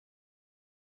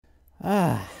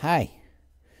Hi.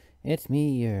 It's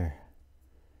me, your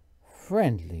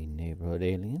friendly neighborhood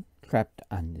alien, trapped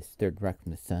on this third rock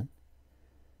from the sun.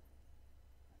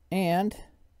 And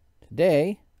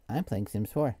today, I'm playing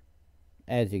Sims 4,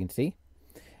 as you can see.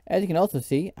 As you can also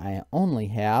see, I only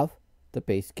have the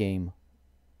base game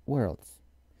worlds.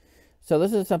 So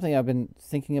this is something I've been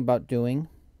thinking about doing.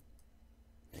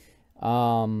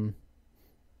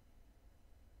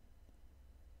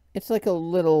 It's like a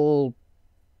little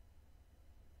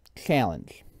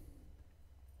challenge.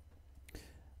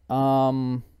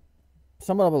 Somewhat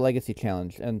of a legacy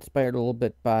challenge, inspired a little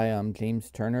bit by James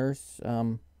Turner's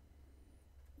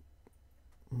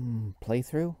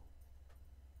playthrough.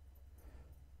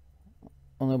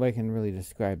 Only way I can really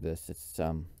describe this. It's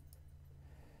so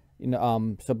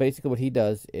basically what he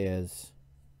does is,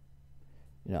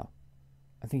 I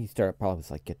think he started probably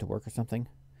with like Get to Work or something,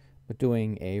 but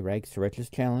doing a Rags to Riches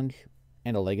challenge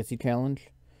and a legacy challenge.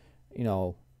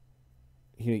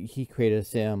 He created a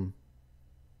sim,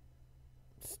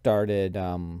 started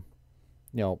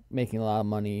making a lot of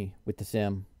money with the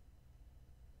sim,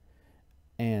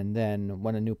 and then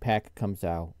when a new pack comes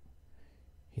out,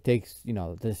 he takes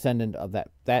the descendant of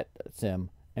that sim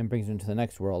and brings him to the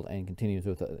next world and continues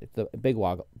with the big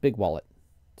wallet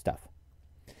stuff.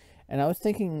 And I was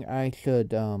thinking I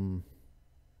should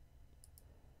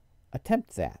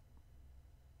attempt that.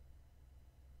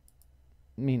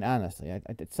 I mean, honestly,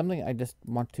 I did something I just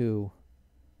want to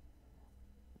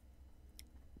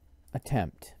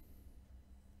attempt.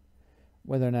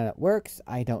 Whether or not it works,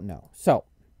 I don't know. So,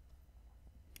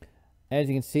 as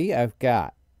you can see, I've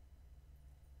got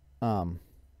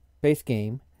base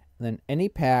game, and then any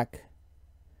pack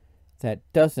that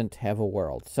doesn't have a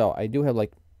world. So I do have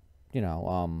like,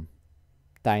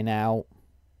 Dine Out,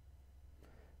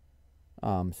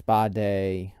 Spa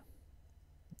Day,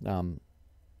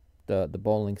 the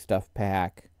bowling stuff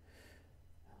pack,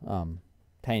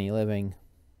 Tiny Living.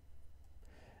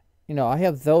 I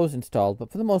have those installed, but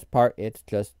for the most part, it's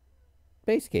just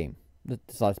base game. This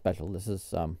is not special. This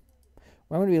is where I'm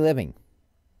going to be living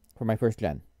for my first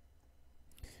gen.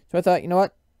 So I thought, you know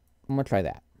what? I'm going to try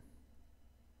that.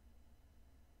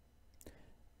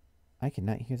 I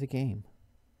cannot hear the game.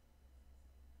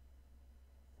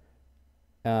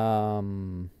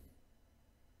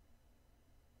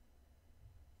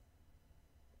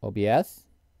 OBS?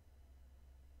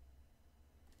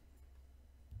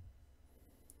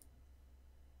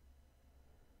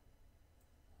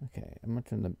 Okay, I'm going to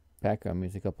turn the background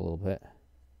music up a little bit.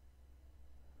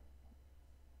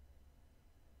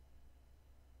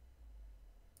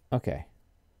 Okay,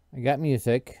 I got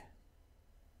music.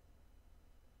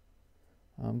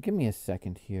 Give me a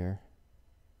second here.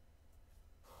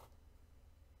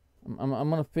 I'm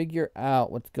gonna figure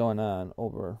out what's going on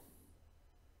over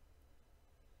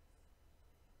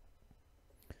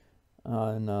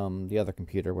on the other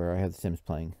computer where I have The Sims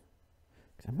playing,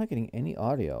 because I'm not getting any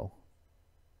audio.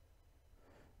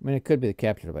 I mean, it could be the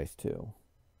capture device too.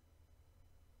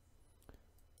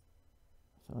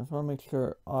 So I just want to make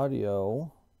sure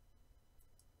audio.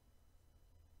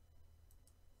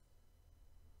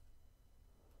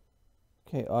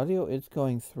 Okay, audio is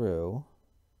going through.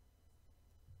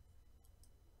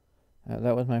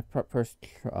 That was my first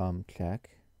check.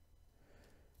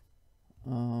 I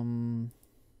am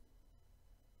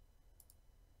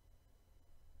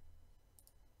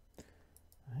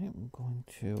going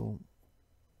to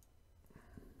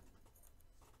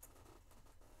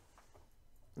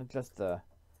adjust the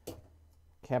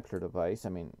capture device. I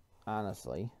mean,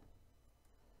 honestly,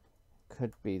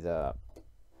 could be the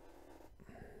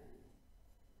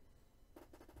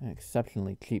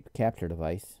exceptionally cheap capture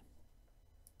device.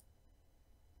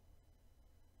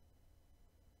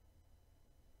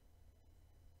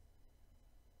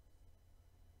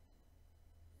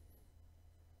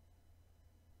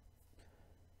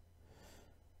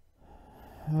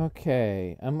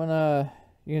 Okay, you're gonna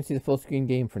see the full screen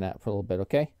game for a little bit,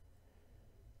 okay?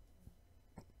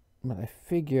 But I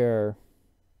figure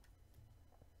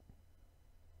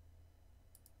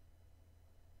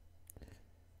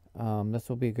this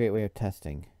will be a great way of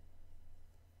testing.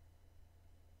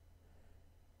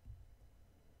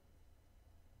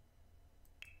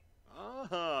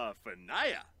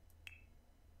 Fanaya.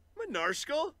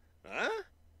 Menarskal? Huh?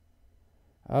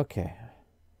 Okay.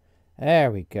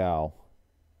 There we go.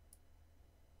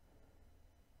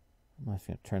 I'm just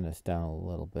going to turn this down a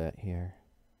little bit here.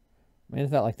 I mean,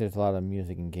 it's not like there's a lot of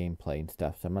music and gameplay and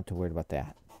stuff, so I'm not too worried about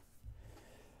that.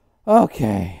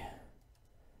 Okay.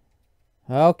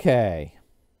 Okay.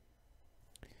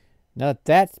 Now that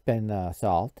that's been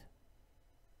solved,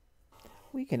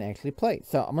 we can actually play.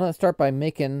 So I'm going to start by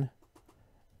making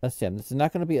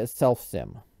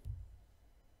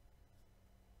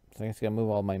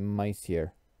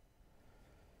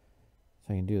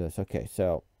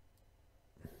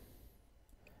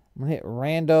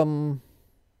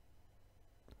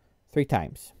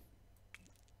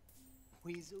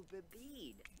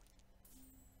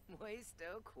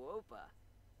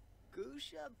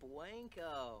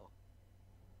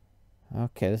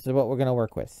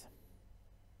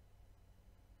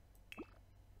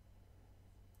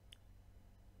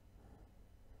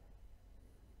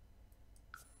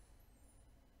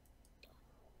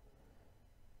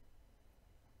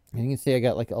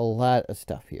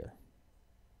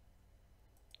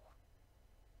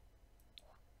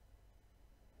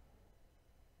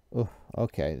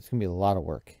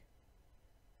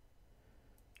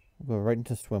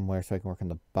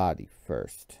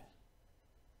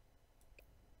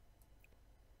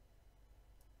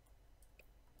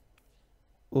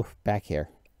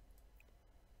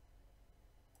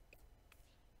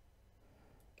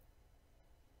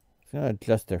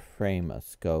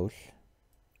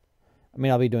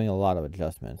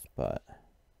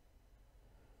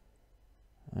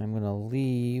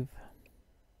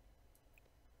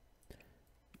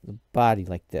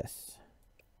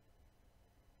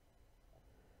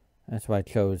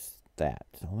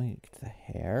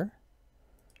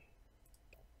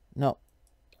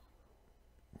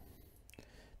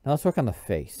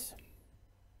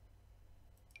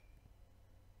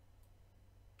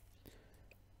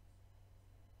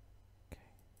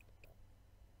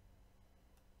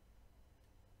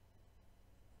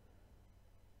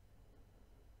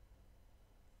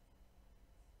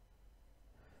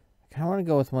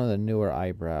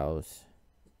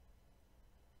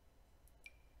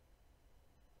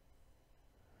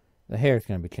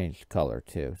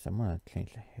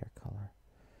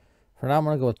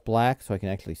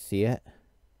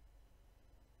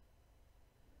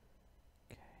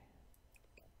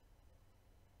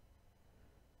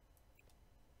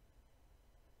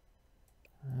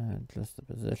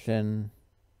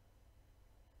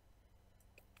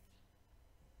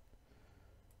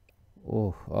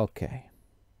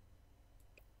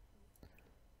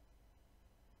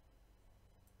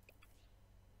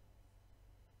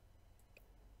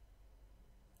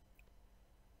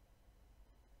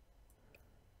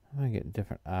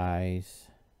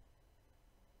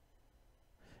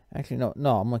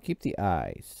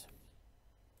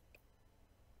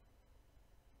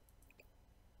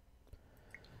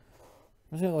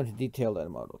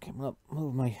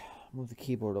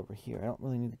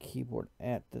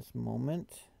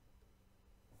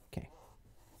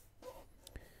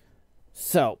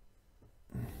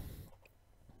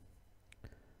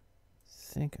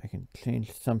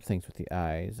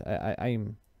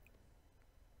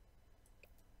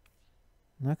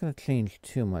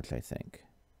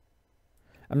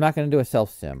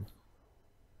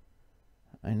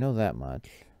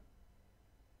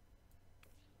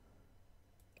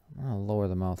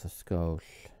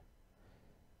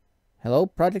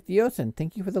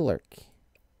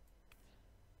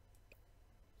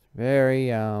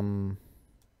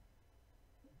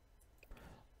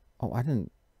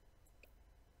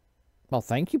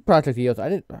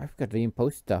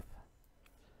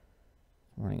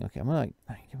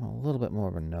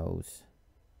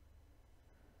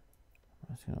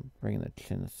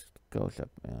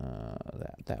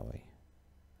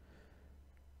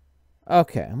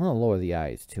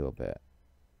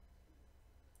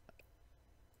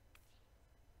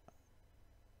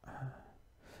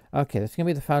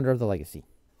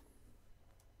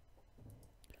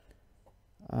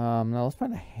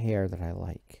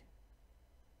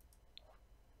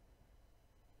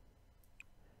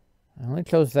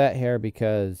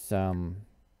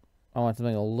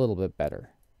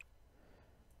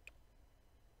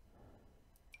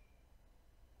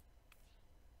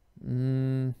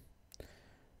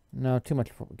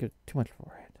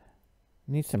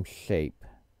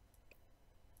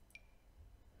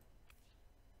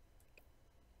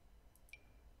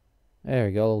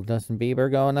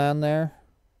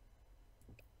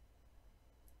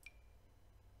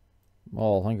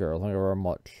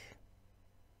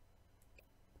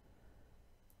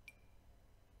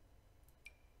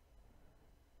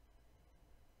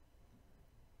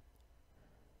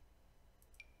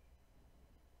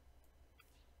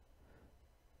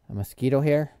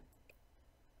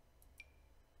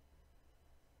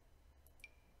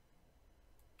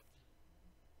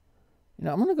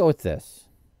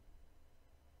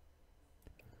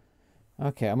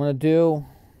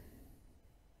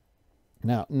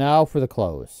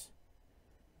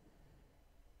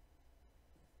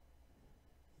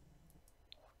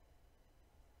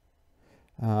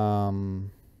I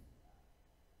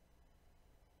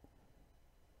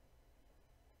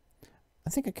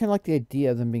think I kind of like the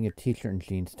idea of them being a t-shirt and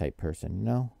jeans type person, you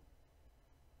know?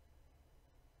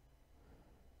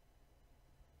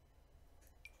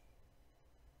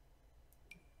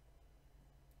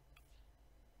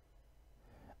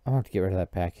 I'm gonna have to get rid of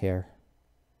that back hair.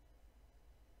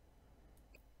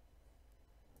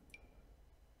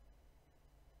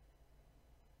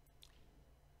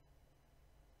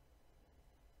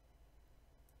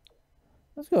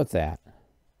 Let's go with that.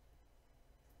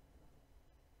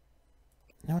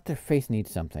 Now what, their face needs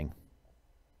something.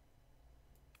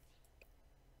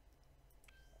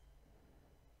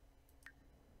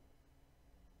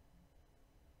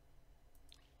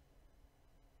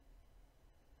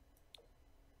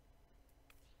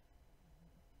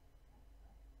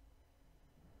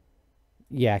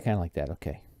 Yeah, I kind of like that.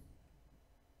 Okay.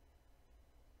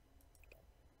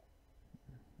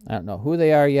 I don't know who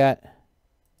they are yet.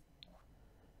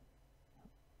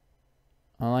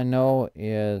 All I know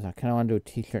is I kind of want to do a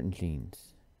t-shirt and jeans.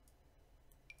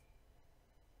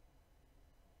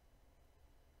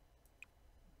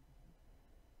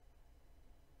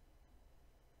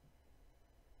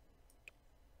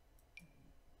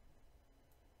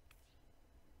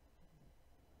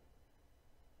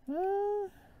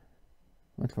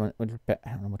 Which one? I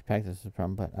don't know which pack this is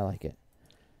from, but I like it.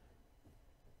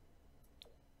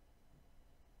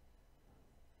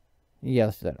 Yeah,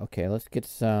 let's do that. Okay, let's get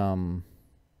some.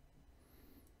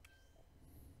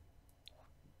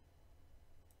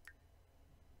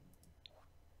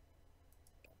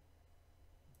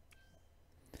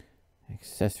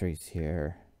 Accessories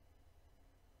here.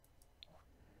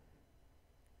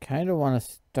 Kind of want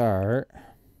to start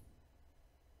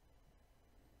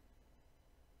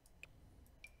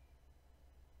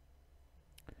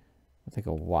with like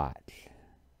a watch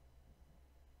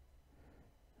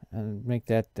and make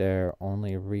that their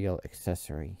only real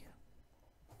accessory.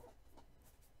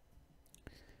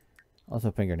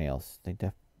 Also fingernails. They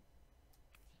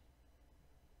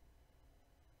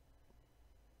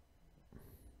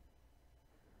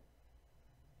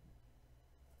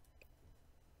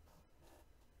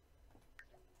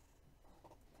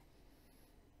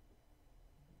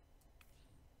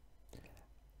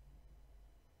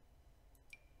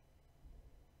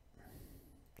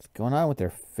What's going on with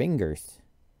their fingers?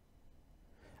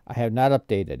 I have not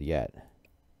updated yet.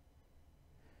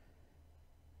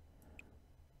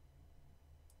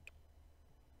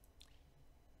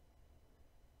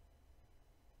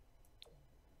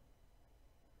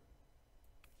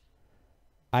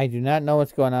 I do not know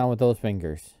what's going on with those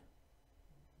fingers.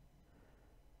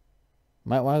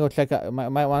 Might want to go check out. Might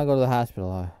want to go to the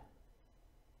hospital.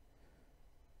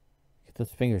 Get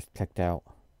those fingers checked out.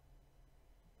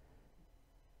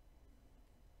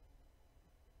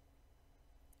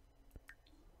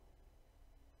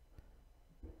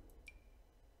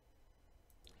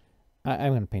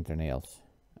 I'm going to paint their nails.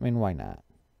 I mean, why not?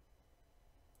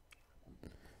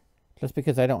 Just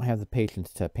because I don't have the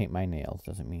patience to paint my nails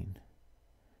doesn't mean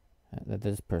that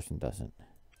this person doesn't.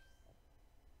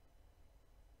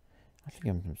 I should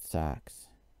give him some socks.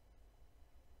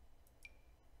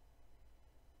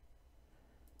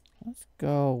 Let's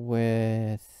go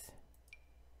with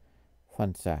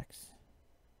fun socks.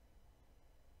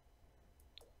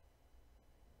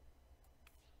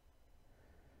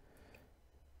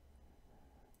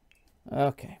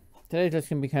 Okay. Today's just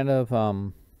going to be kind of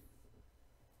a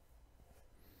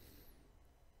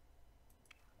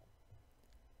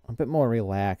bit more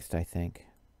relaxed, I think.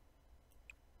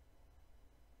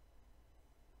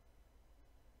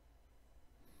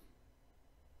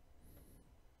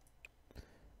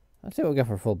 Let's see what we got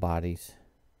for full bodies.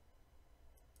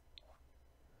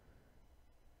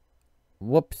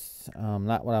 Whoops.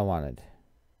 Not what I wanted.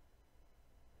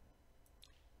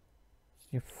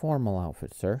 It's your formal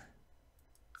outfit, sir.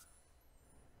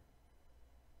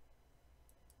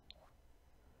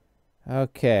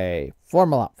 Okay.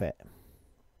 Formal outfit.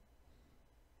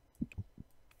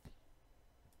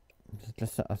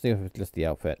 I'll see if it's just the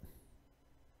outfit.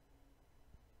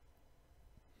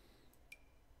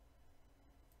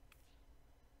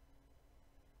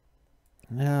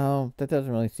 No, that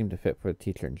doesn't really seem to fit for a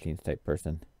t-shirt and jeans type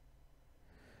person.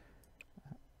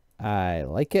 I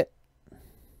like it.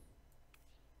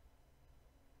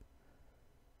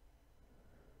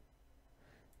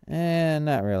 And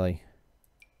not really.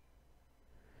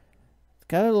 It's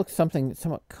gotta look something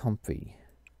somewhat comfy.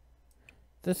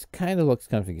 This kind of looks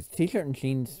comfy. Because t-shirt and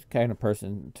jeans kind of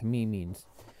person to me means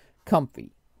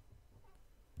comfy.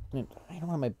 I don't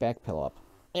want my back pillow up.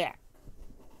 Yeah.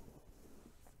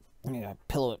 I'm gonna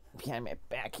pillow it behind my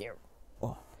back here.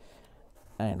 Oh,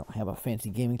 I don't have a fancy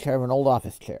gaming chair. I have an old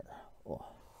office chair. Oh.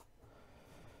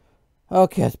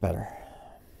 Okay, that's better.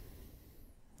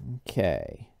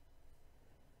 Okay.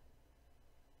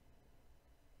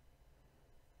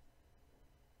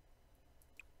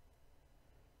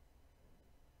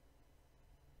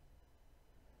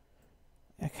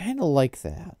 I kind of like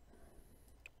that.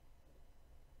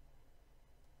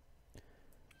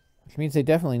 Which means they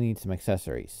definitely need some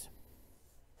accessories.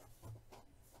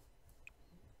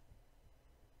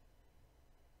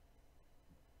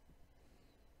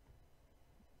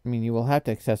 I mean, you will have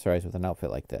to accessorize with an outfit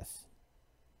like this.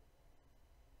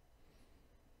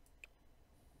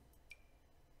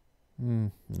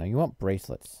 No, you want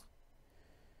bracelets.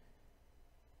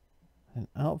 An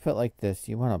outfit like this,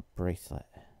 you want a bracelet.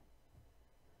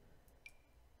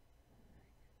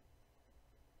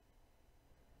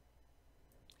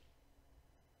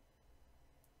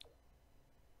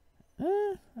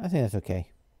 I think that's okay.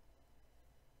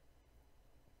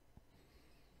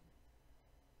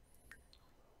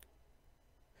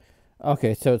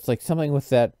 Okay, so it's like something with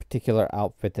that particular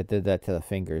outfit that did that to the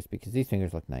fingers, because these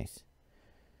fingers look nice.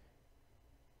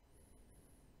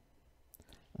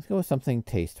 Let's go with something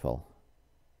tasteful.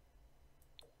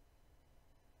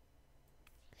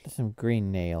 Just some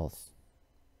green nails.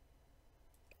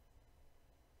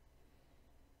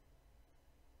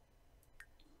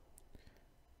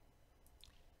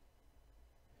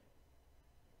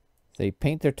 They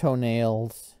paint their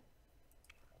toenails.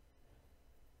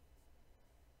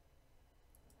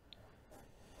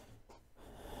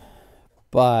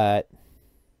 But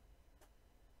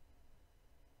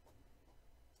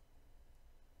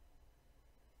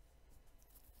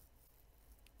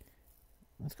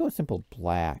let's go with simple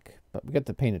black. But we got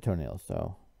the painted toenails,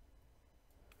 so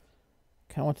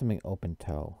kind of want something open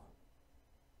toe.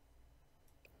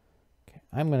 Okay,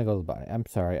 I'm gonna go to the body. I'm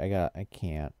sorry, I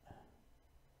can't.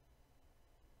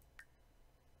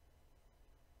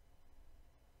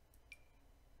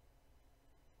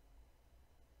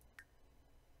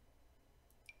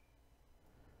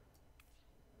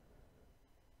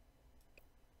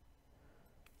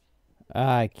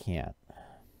 I can't.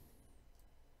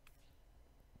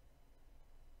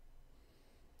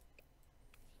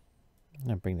 I'm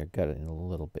gonna bring their gut in a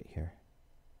little bit here.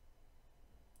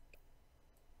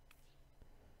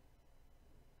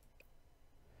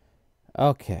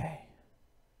 Okay.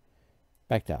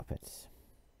 Back to outfits.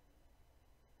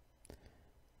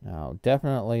 Now,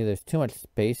 definitely there's too much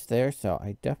space there, so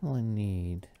I definitely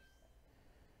need,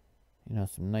 you know,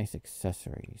 some nice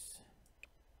accessories.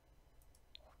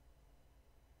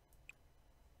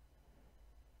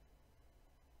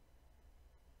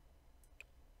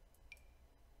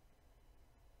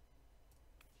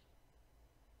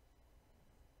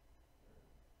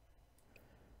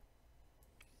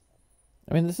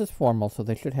 I mean, this is formal, so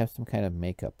they should have some kind of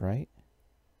makeup, right?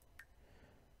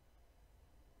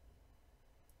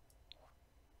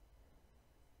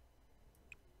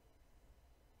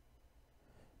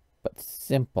 But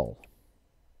simple.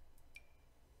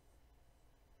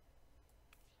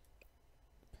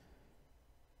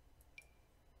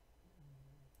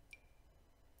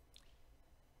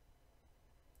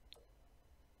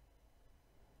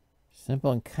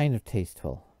 Simple and kind of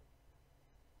tasteful.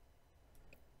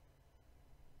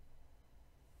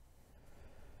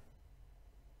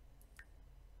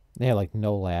 They have like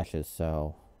no lashes,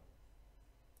 so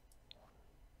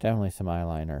definitely some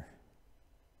eyeliner.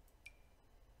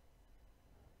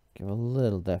 Give a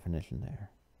little definition there.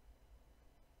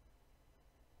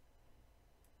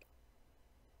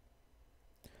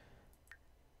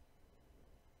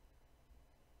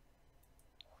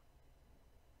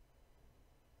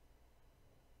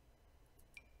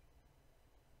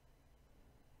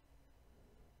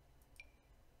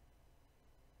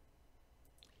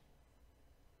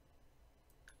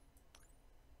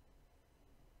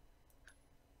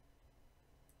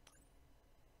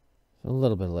 A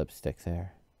little bit of lipstick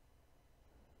there.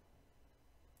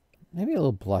 Maybe a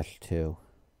little blush too.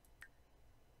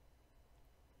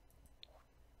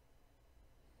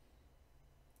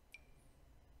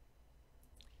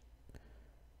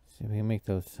 See if we can make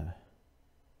those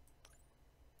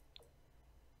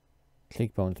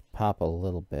cheekbones pop a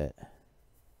little bit.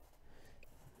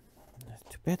 It's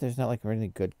too bad there's not like really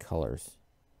good colors.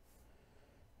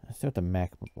 Let's see what the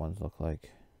MAC ones look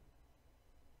like.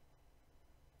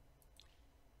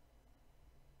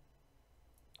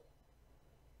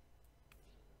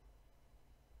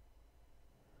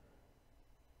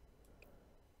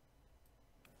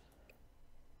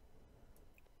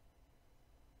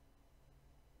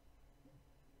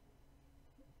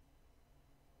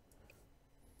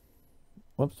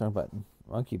 Whoops, wrong button.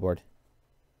 Wrong keyboard.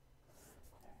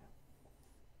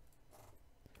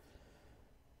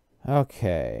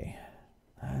 Okay.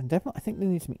 Definitely, I think they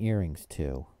need some earrings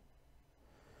too.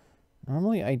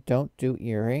 Normally, I don't do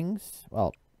earrings.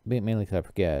 Well, mainly because I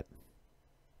forget.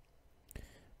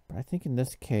 But I think in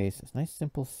this case, it's a nice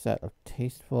simple set of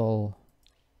tasteful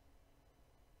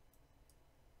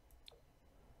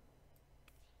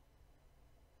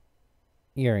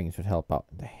earrings would help out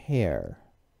the hair.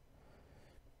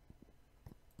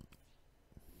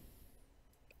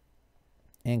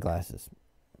 And glasses.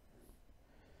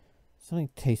 Something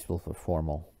tasteful for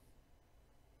formal.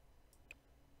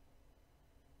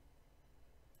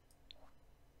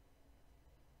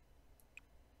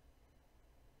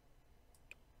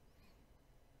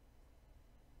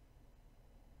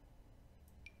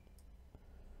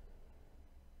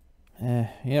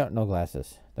 No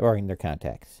glasses. They're wearing their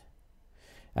contacts.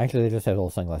 Actually, they just have little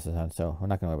sunglasses on, so we're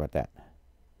not going to worry about that.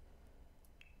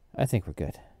 I think we're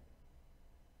good.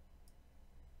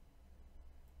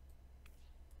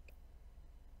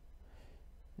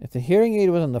 If the hearing aid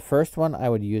was on the first one, I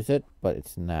would use it, but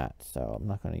it's not, so I'm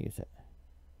not going to use it.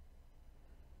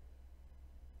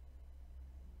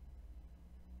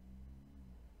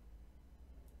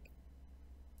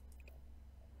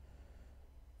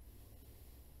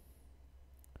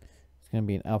 It's going to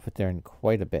be an outfit there in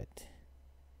quite a bit.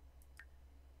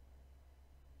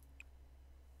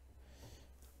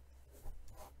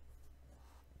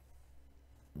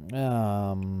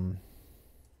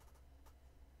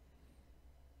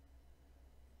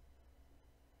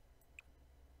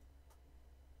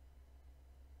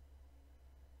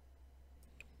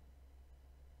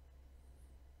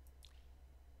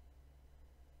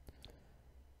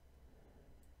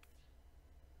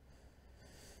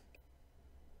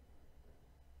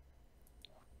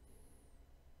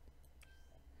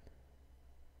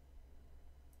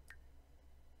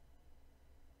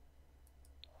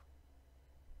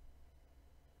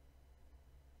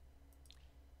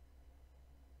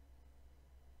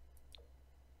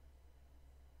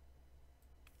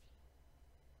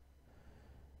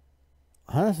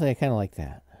 Honestly, I kind of like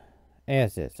that.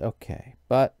 As is, okay.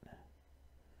 But,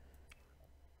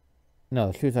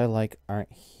 no, the shoes I like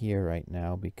aren't here right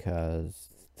now because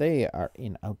they are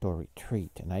in outdoor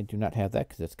retreat. And I do not have that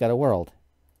because it's got a world.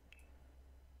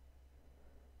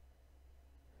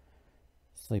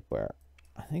 Sleepwear.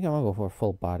 I think I'm going to go for a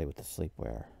full body with the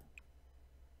sleepwear.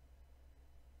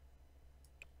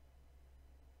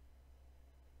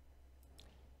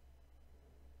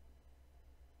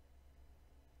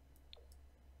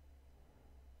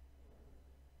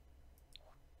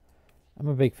 I'm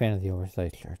a big fan of the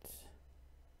oversized shirts.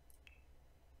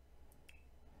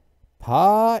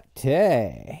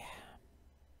 Party.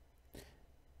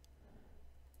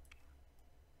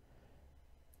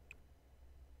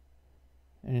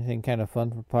 Anything kind of fun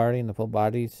for partying the full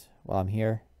bodies while I'm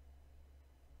here?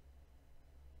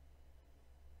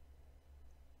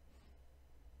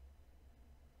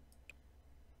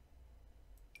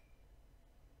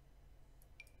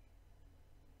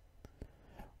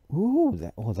 Ooh,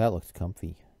 that looks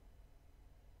comfy.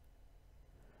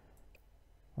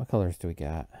 What colors do we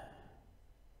got?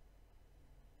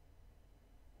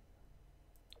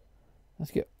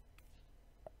 Let's get.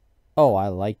 Oh, I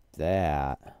like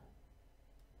that.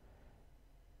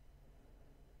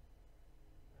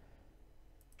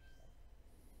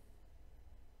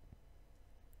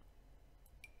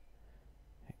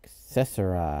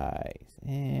 Accessorize.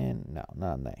 And no,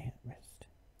 not on that wrist.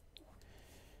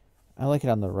 I like it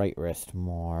on the right wrist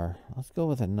more. Let's go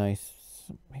with a nice,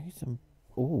 maybe some.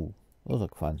 Ooh, those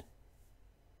look fun.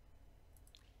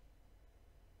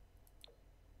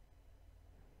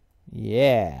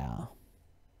 Yeah.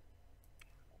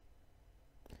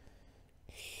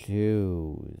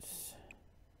 Shoes.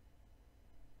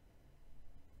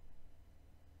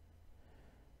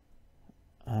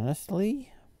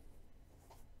 Honestly,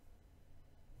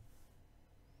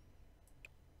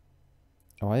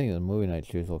 I think the movie night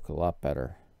shoes look a lot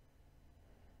better.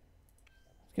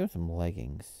 Let's give it some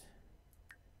leggings.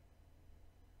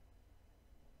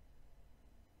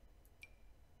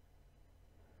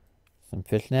 Some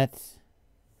fishnets.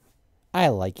 I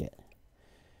like it.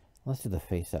 Let's do the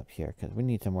face up here because we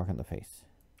need some work on the face.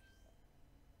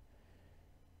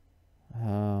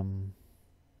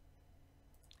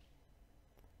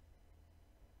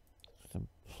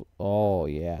 Oh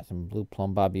yeah, some blue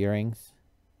plumb bob earrings.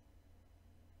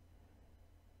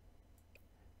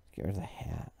 Let's get rid of the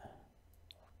hat.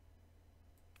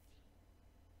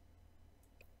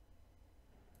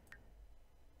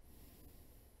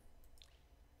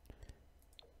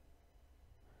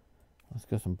 Let's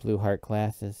go some blue heart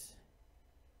glasses.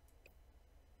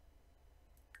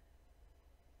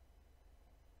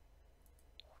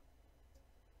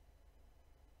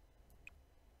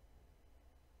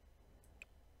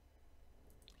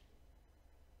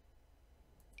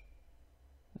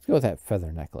 Let's go with that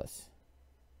feather necklace.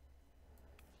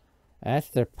 That's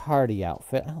their party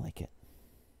outfit. I like it.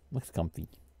 Looks comfy.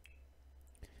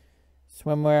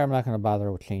 Swimwear, I'm not going to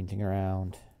bother with changing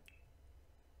around.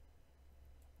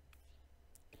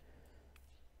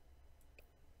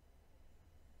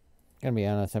 Gonna be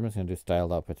honest, I'm just gonna do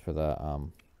styled outfits for the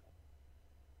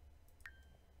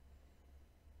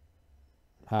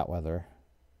hot weather.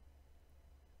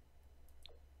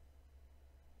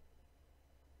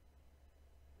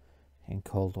 And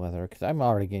cold weather, because I'm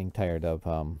already getting tired of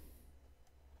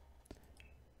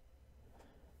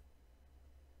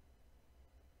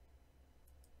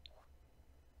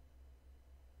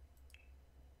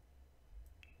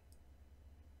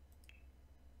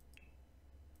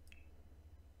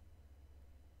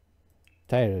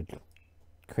tired of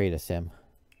create a sim.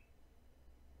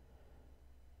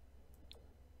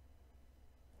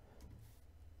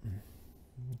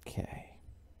 Okay.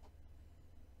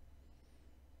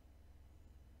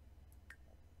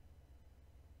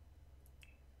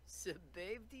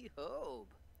 Sabavdi Hobe.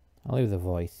 I'll leave the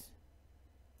voice.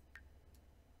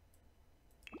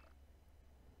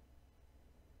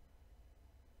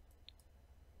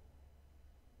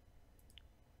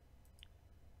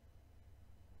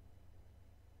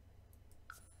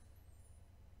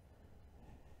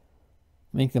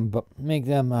 Make them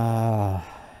buy.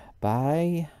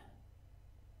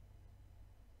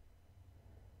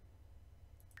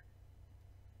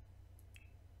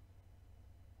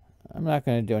 I'm not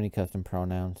going to do any custom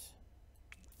pronouns.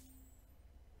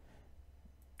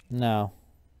 No.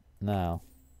 No.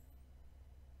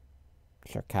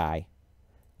 Sure, Kai.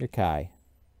 You're Kai.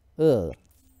 Ugh.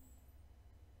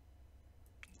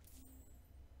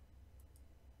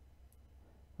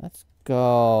 Let's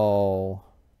go.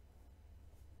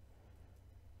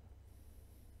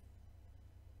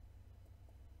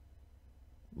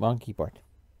 Wrong keyboard.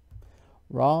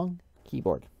 Wrong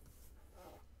keyboard.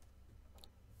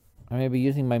 I may be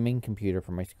using my main computer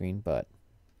for my screen, but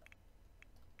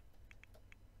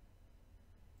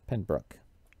Pembroke.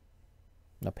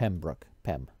 No, Pembroke.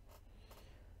 Pem.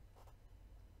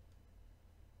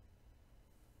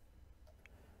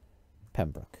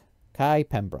 Pembroke. Kai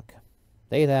Pembroke.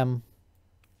 They, them.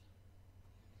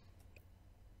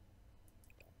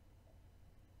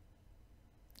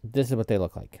 This is what they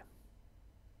look like.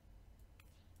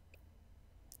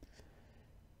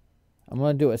 I'm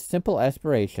going to do a simple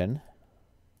aspiration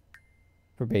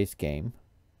for base game.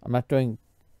 I'm not doing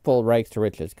full rags to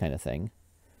riches kind of thing.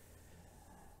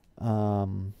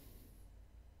 I'm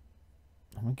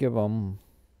going to give them...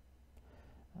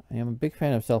 I am a big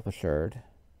fan of self-assured.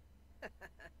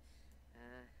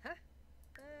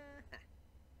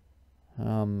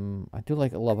 I do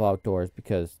like love outdoors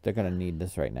because they're going to need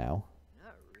this right now.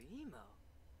 Not Remo.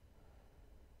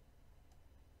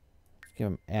 Let's give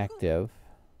them active.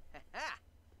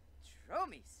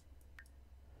 Tromies.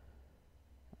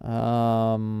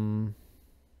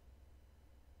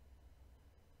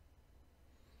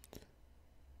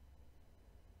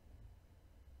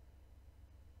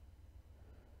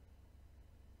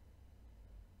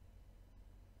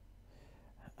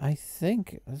 I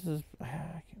think this is... I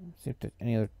can't see if there's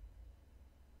any other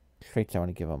traits I want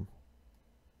to give them.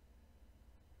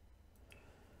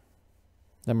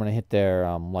 Then I'm going to hit their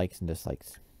likes and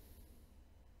dislikes.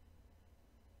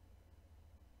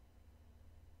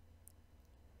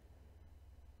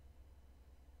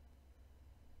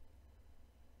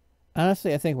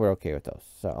 Honestly, I think we're okay with those.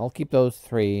 So I'll keep those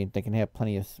 3. They can have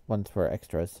plenty of ones for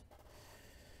extras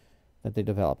that they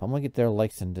develop. I'm going to get their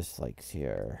likes and dislikes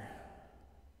here.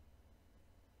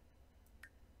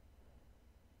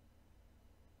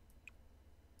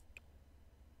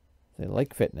 They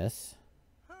like fitness.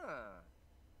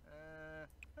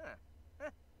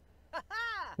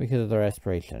 Because of their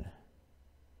aspiration.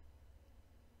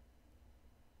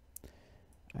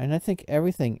 And I think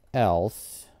everything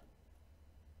else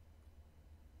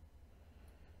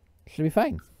should be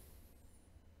fine.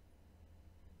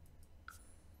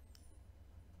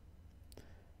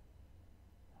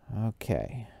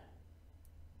 Okay.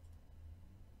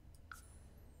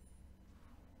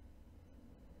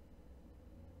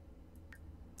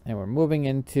 And we're moving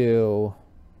into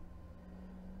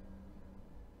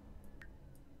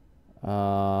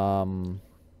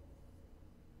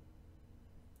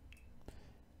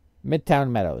Midtown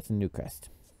Meadows in Newcrest.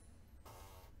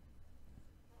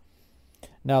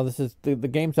 Now, this is the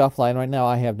game's offline right now.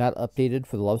 I have not updated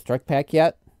for the Love Strike pack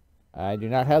yet. I do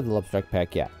not have the Love Strike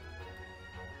pack yet.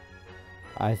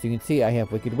 As you can see, I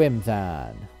have Wicked Whims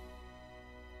on.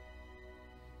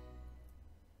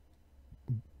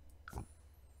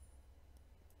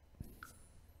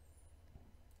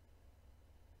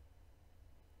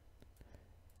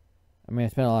 I mean, I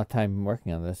spent a lot of time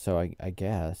working on this, so I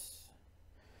guess.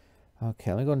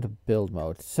 Okay, let me go into build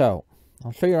mode. So,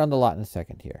 I'll show you around the lot in a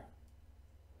second here.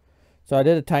 So I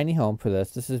did a tiny home for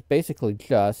this. This is basically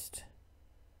just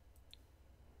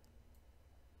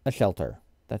a shelter.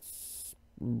 That's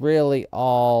really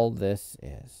all this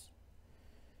is.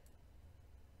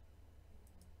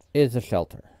 Is a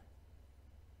shelter.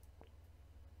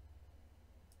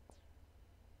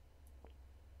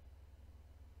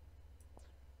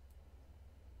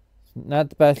 It's not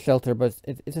the best shelter, but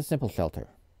it's a simple shelter.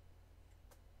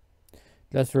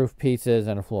 Just roof pieces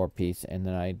and a floor piece, and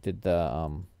then I did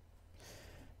the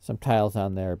some tiles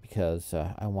on there because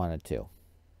I wanted to.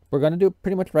 We're going to do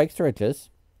pretty much rags to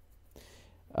riches.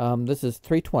 This is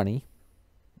 $320.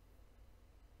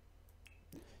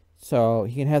 So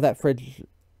he can have that fridge.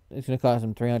 It's going to cost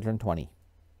him $320.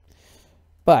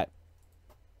 But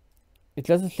it's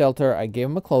just a shelter. I gave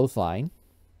him a clothesline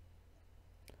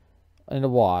and a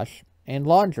wash and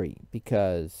laundry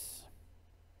because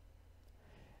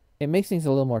it makes things a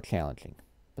little more challenging.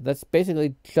 But that's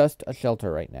basically just a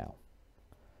shelter right now.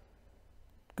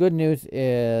 Good news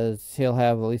is he'll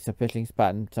have at least a fishing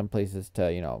spot in some places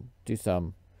to, you know, do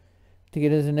some to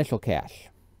get his initial cash.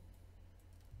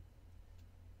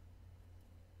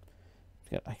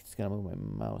 I just gotta move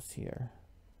my mouse here.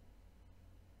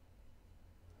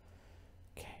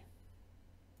 Okay.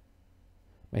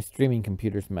 My streaming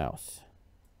computer's mouse.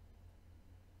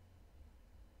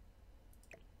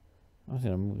 I was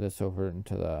gonna move this over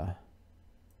into the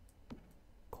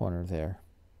corner there.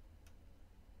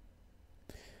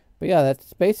 But yeah,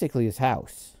 that's basically his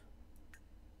house.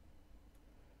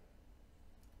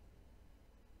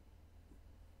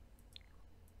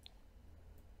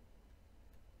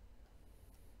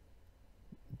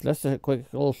 Just a quick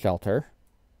little shelter.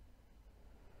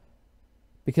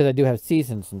 Because I do have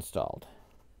seasons installed.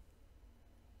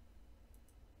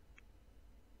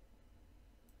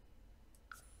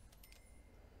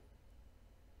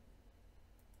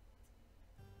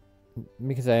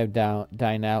 Because I have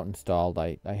Dine Out installed,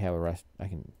 I have a I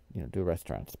can, you know, do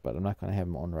restaurants, but I'm not going to have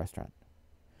him own a restaurant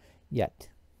yet.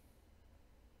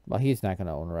 Well, he's not going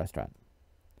to own a restaurant.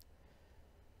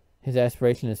 His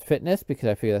aspiration is fitness because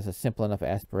I figure that's a simple enough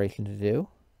aspiration to do.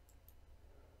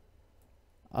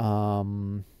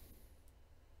 Oh,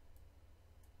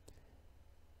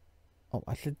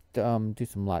 I should do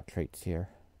some lot traits here.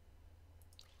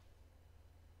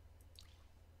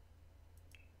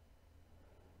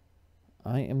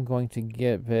 I am going to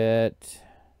give it...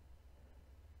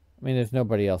 I mean, there's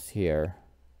nobody else here.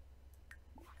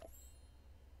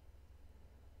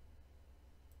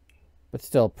 But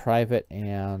still, private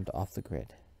and off the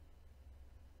grid.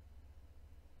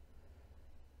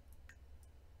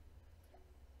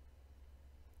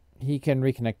 He can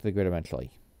reconnect to the grid eventually.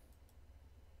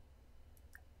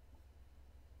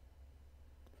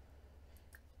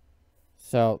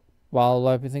 So, while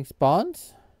everything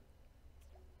spawns...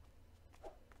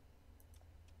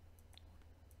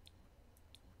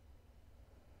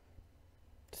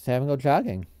 just have him go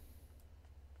jogging.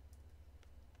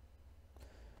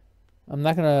 I'm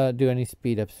not gonna do any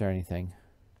speed ups or anything.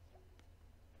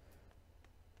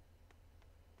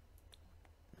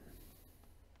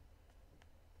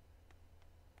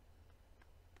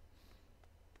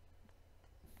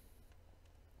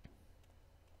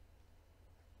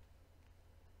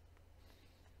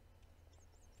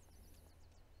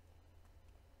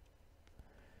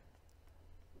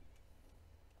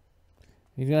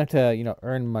 He's gonna have to, you know,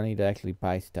 earn money to actually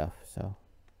buy stuff, so.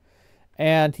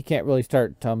 And he can't really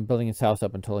start building his house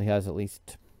up until he has at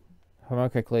least, if I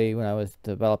remember correctly, when I was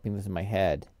developing this in my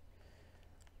head,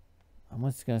 I'm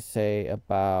just gonna say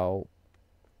about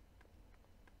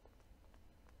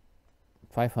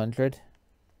 500.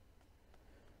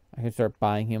 I can start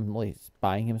buying him, at least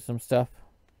buying him some stuff.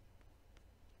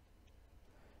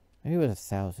 Maybe it was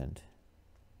 1,000.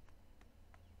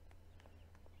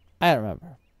 I don't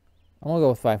remember. I'm gonna go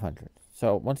with 500.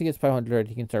 So once he gets 500,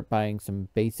 he can start buying some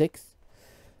basics,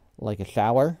 like a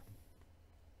shower.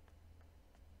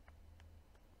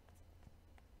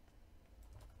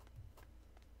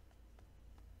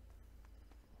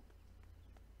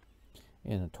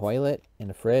 And a toilet,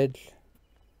 and a fridge.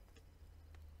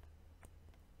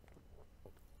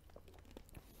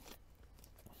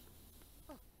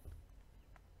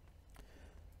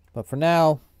 But for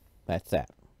now, that's that.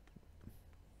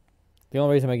 The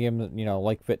only reason I gave him,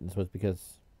 like fitness was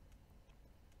because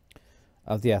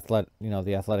of the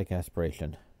athletic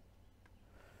aspiration.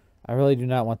 I really do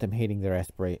not want them hating their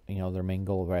their main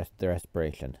goal of their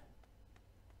aspiration.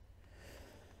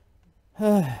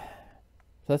 So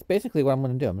that's basically what I'm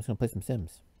going to do. I'm just going to play some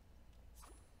Sims.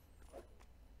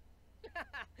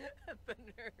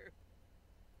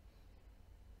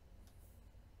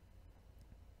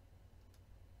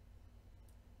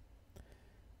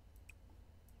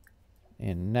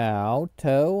 And now,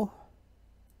 Toe,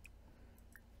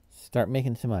 start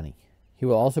making some money. He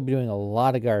will also be doing a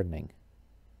lot of gardening.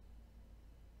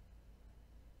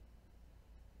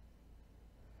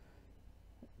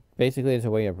 Basically, it's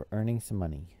a way of earning some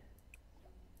money.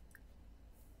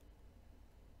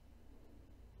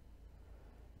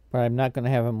 But I'm not going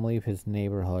to have him leave his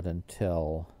neighborhood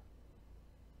until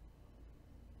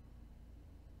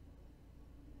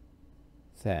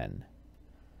then.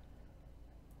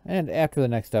 And after the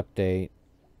next update,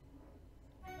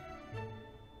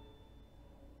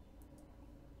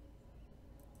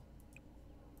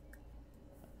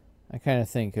 I kind of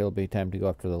think it'll be time to go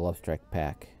after the Love Strike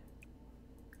pack.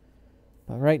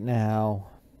 But right now,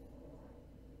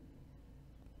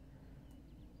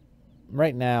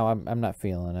 I'm not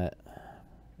feeling it.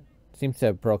 Seems to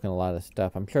have broken a lot of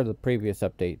stuff. I'm sure the previous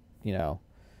update,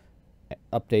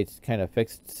 updates kind of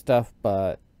fixed stuff,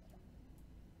 but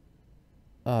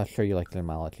sure you like the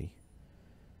etymology.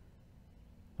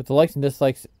 With the likes and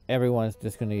dislikes, everyone is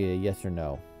just going to get a yes or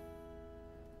no.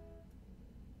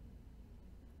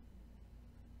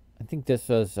 I think this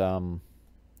was,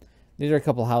 these are a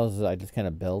couple houses I just kind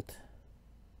of built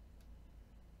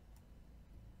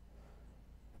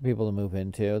for people to move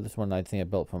into. This one I think I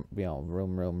built from,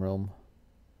 room.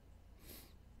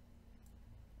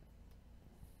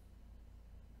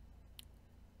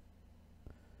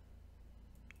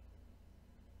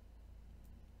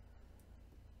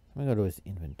 I'm going to go to his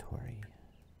inventory.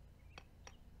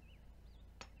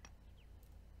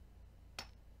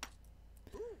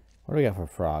 What do we got for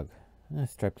frog?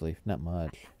 Striped leaf, not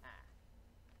much.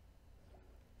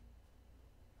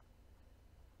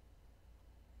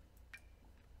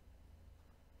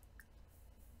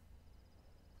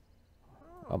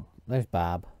 Oh, there's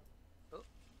Bob.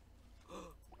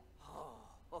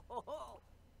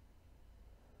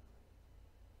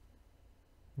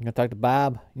 You gonna talk to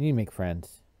Bob? You need to make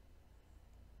friends.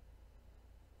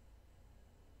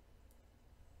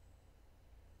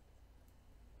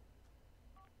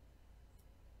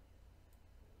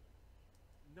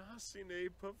 Nasine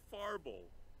Pafarble.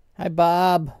 Hi,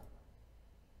 Bob.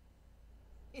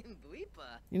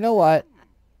 You know what?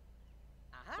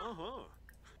 Uh-huh.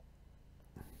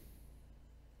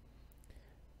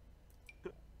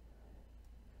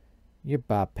 You're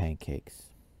Bob Pancakes.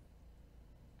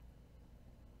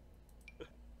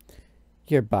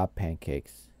 You're Bob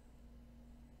Pancakes.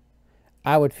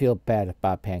 I would feel bad if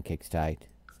Bob Pancakes died.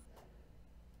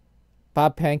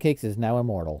 Bob Pancakes is now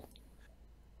immortal.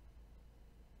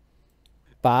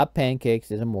 Bob Pancakes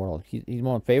is immortal. He's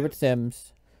one of my favorite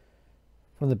Sims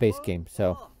from the base game,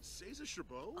 so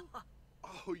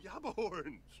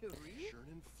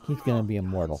he's gonna be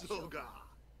immortal.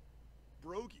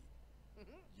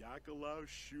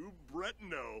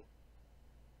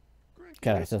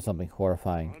 God, I said something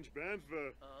horrifying.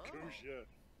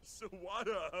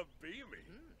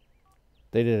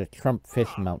 They did a Trump fish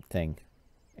mount thing.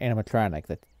 Animatronic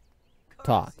that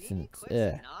talks, and it's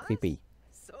creepy.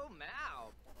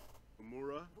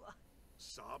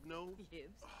 Sobno,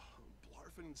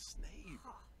 Blarfin Snave,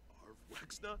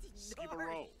 Arvexna,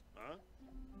 Skibaro, huh?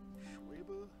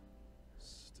 Schweba,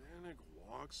 Stanek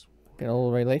Walks. Get a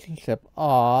little relationship.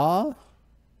 Aww.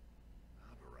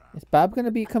 Is Bob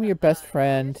gonna become your best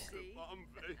friend?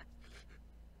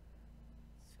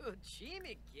 So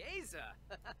Jimmy Gaza.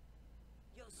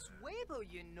 Yo Swabo,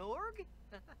 you Norg?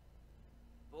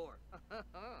 Bor.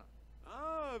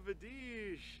 Ah,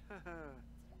 Vadish.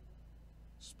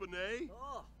 Spinay?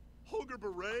 Holger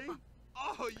Beret?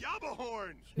 Oh,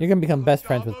 Yabahorn! You're gonna become best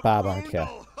friends with Bob, aren't you?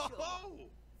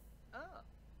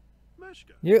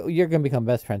 You're gonna become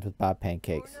best friends with Bob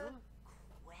Pancakes.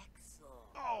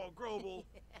 Oh, Grobel.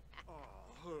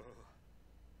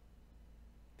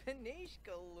 Panish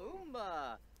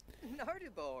Galumba.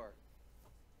 Nardibor.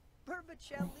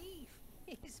 Burbachalif.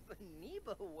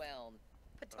 Hispaniba Whelm.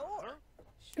 Pator.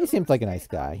 He seems like a nice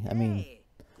guy. I mean,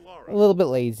 a little bit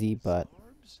lazy, but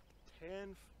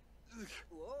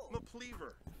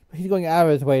he's going out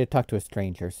of his way to talk to a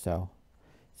stranger, so.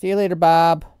 See you later,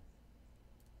 Bob.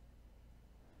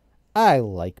 I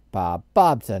like Bob.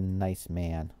 Bob's a nice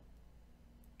man.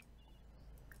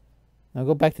 Now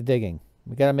go back to digging.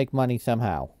 We gotta make money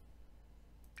somehow.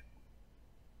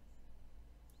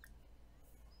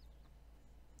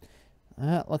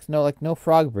 Looks like no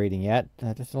frog breeding yet.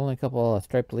 Just only a couple of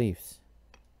striped leaves.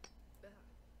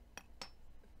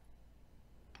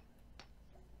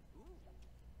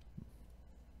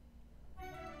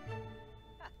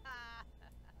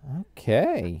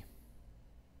 Okay.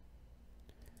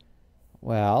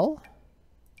 Well,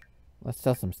 let's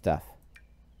sell some stuff.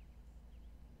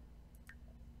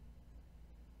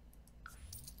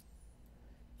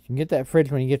 You can get that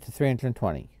fridge when you get to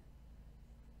 320.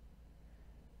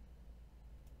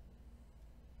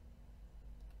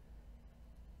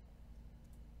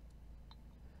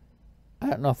 I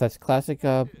don't know if that's classic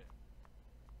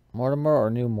Mortimer or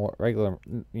new regular,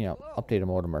 updated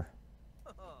Mortimer.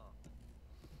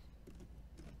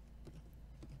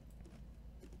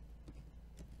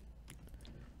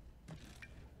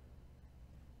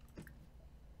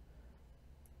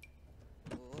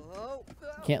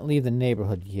 Can't leave the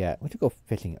neighborhood yet. We should go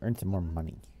fishing, earn some more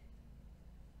money.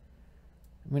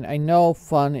 I mean, I know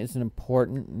fun is an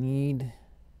important need,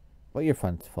 but your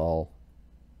fun's full.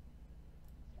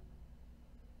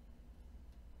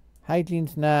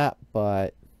 Hygiene's not,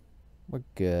 but we're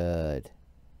good.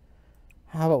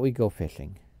 How about we go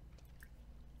fishing?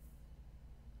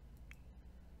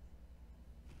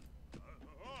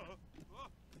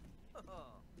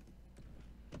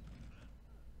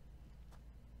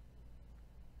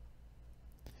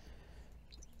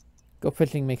 Go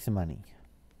fishing, make some money.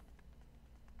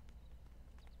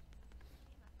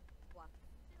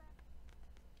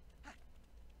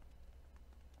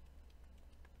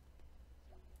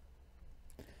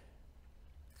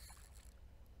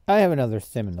 I have another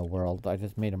sim in the world. I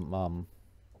just made him,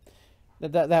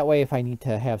 that way if I need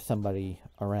to have somebody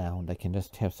around, I can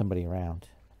just have somebody around.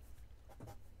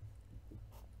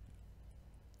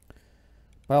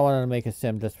 But I wanted to make a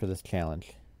sim just for this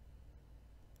challenge.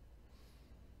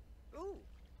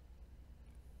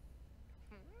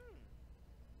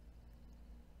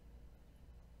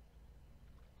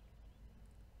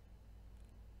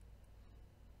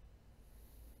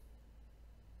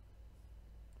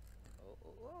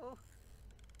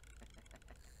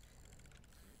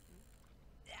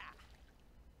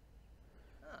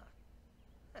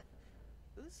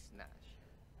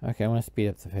 Okay, I want to speed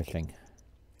up the fishing.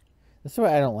 This is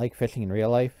why I don't like fishing in real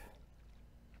life.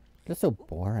 It's just so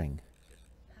boring.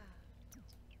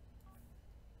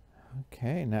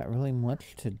 Okay, not really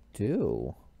much to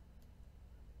do.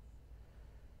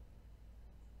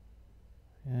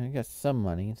 Yeah, I got some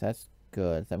money. That's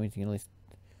good. That means you can at least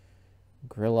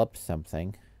grill up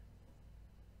something.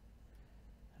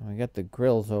 And we got the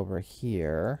grills over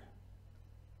here.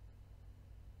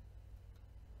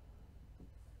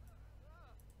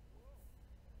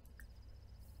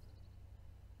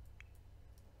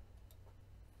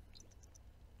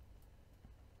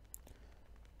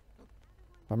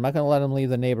 I'm not going to let him leave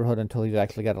the neighborhood until he's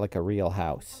actually got like a real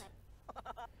house.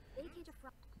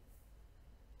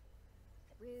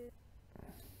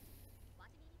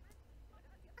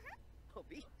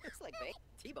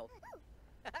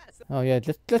 Oh yeah,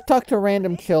 just talk to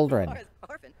random children.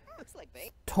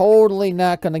 Totally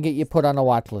not going to get you put on a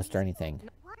watch list or anything.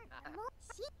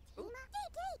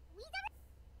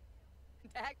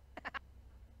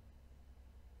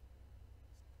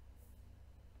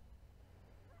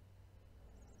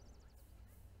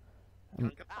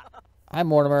 Hi,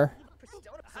 Mortimer.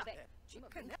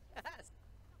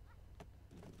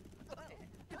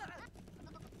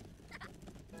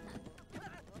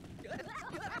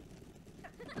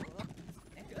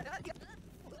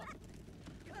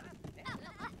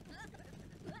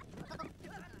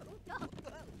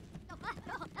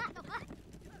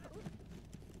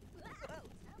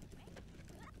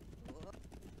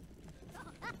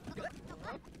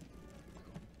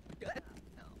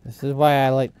 This is why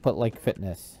I put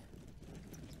fitness.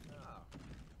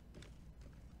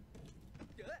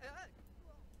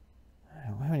 I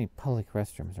don't have any public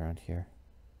restrooms around here.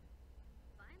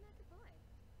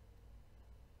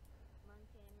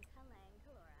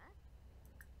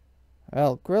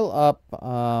 Well, grill up.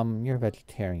 You're a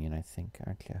vegetarian, I think,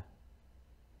 aren't you?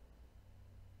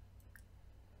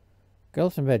 Grill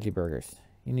some veggie burgers.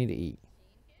 You need to eat.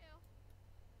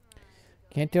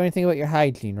 Can't do anything about your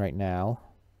hygiene right now.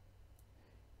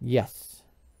 Yes.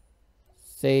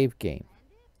 Save game.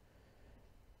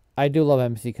 I do love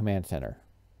MC Command Center.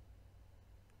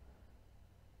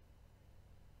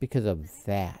 Because of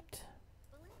that.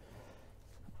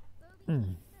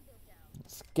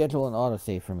 Schedule an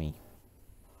autosave for me.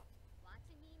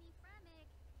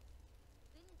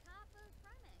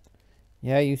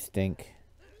 Yeah, you stink.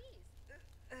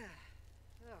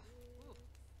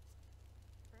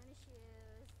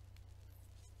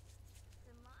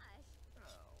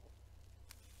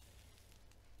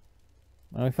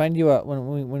 When we find you a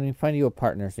when we find you a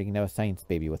partner, so you can have a science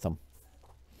baby with them.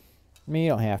 I mean, you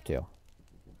don't have to.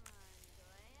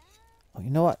 Oh,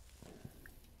 you know what?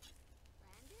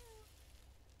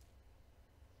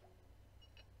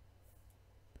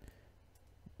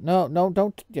 No, no,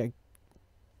 don't. Yeah.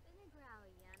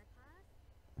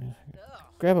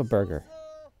 Grab a burger.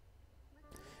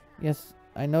 Yes,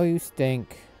 I know you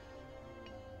stink.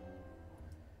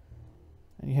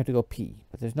 And you have to go pee,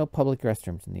 but there's no public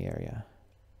restrooms in the area.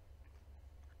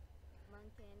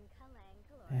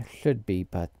 There should be,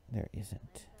 but there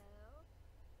isn't.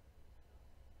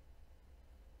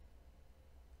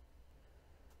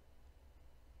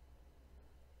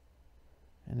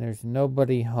 And there's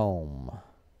nobody home.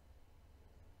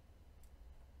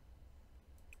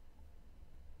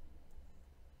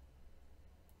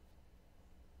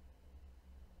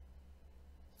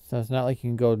 So it's not like you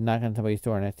can go knock on somebody's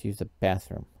door and have to use the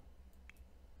bathroom.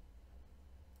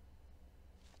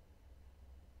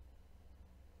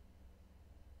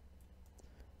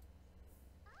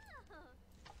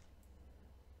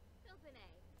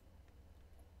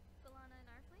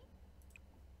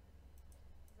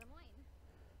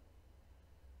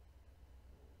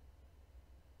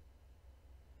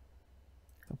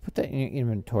 I'll put that in your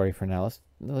inventory for now. Let's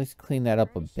at least clean that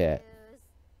up a bit.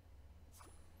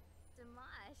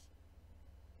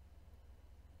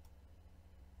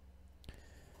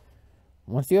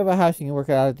 Once you have a house, you can work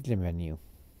it out at the gym venue.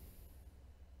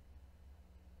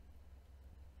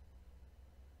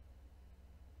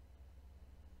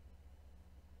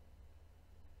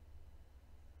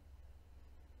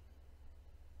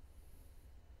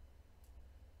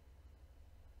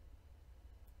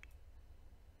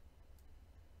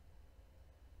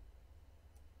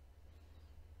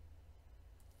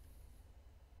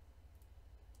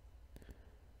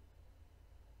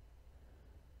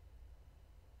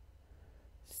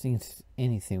 Seeing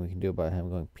anything we can do about him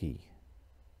going pee.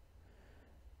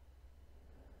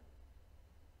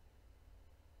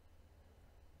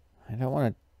 I don't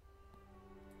want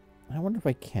to. I wonder if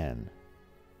I can.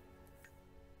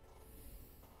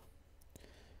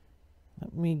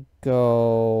 Let me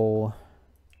go.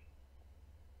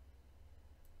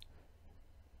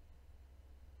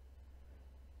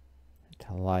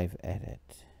 To live edit.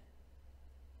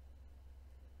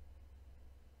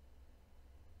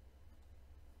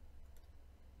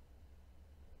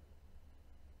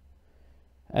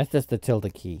 That's just the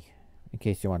tilde key, in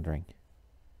case you're wondering.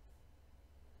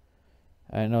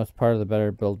 I don't know if it's part of the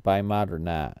better build by mod or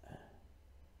not.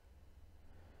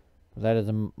 But that is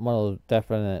one of those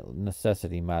definite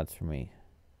necessity mods for me.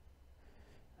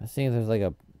 I'm seeing if there's like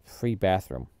a free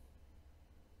bathroom.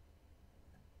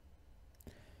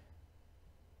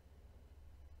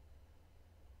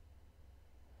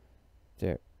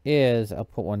 There is, I'll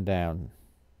put one down.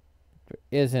 If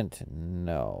there isn't,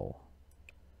 no.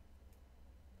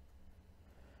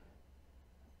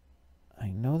 I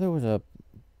know there was a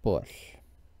bush.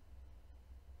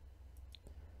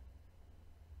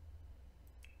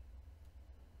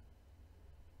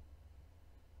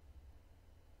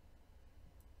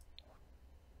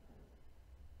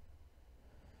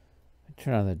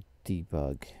 Turn on the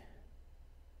debug.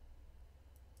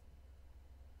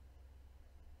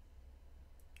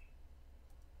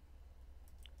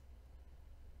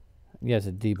 Yes,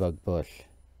 a debug bush.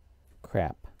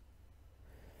 Crap.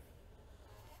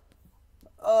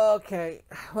 Okay.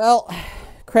 Well,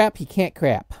 crap, he can't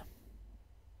crap.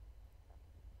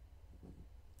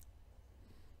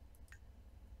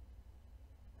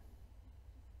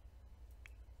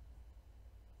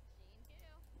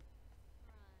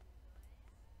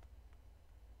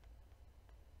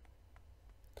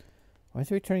 Why is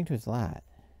he returning to his lot?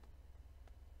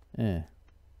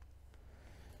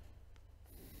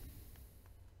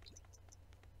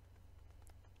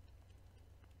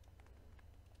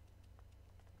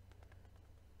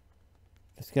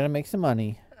 Just gotta make some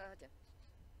money.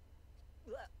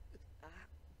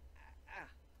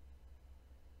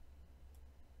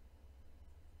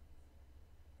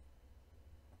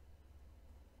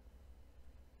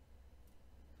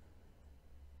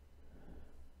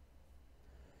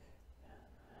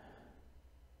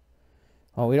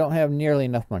 Oh, we don't have nearly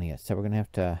enough money yet, so we're gonna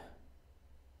have to.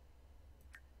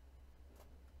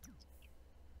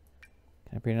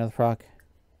 Can I breed another frog?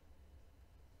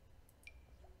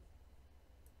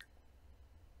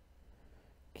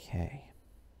 Okay.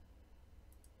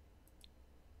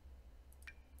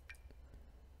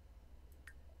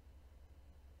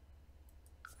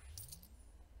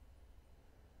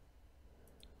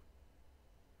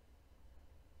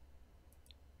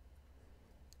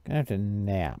 Gonna have to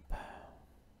nap.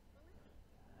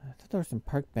 thought there were some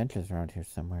park benches around here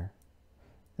somewhere.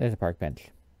 There's a park bench.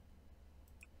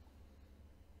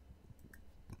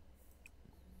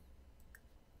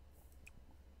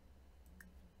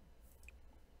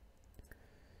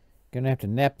 Gonna have to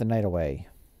nap the night away.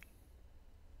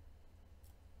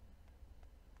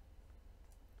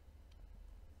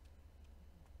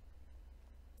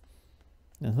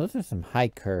 Now, those are some high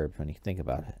curbs when you think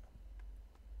about it.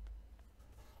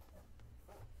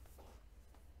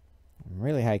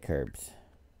 Really high curbs.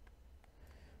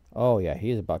 Oh yeah,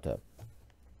 he's about to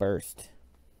burst.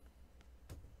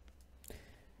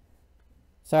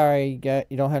 Sorry,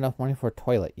 you don't have enough money for a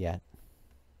toilet yet.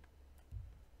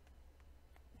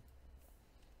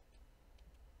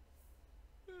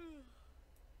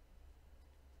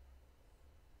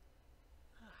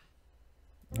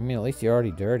 I mean, at least you're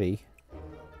already dirty.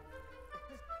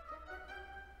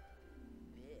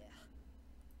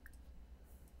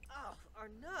 Oh, our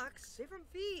nucks, save from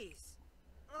bees.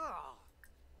 Oh.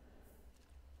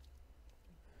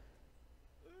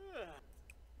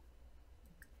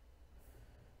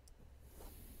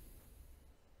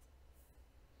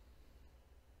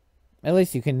 At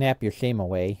least you can nap your shame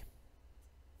away.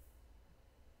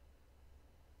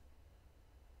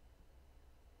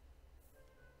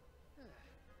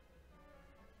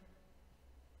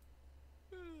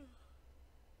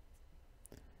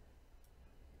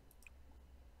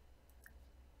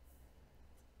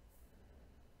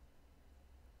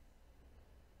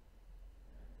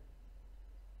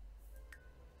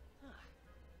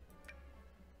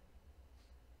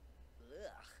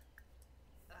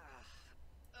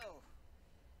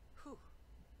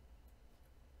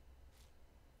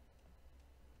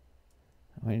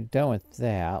 When you're done with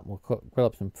that, we'll grill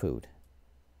up some food.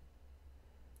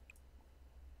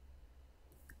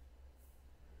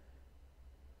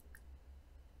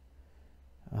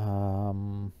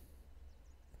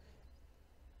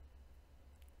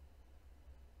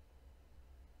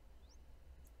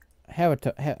 Have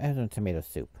some tomato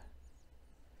soup.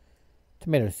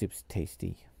 Tomato soup's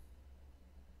tasty.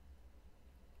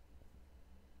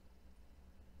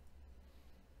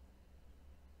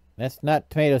 That's not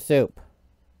tomato soup.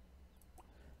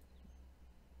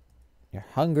 You're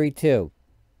hungry too.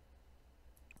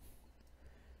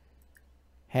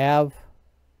 Have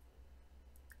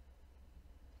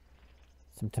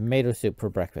some tomato soup for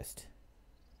breakfast.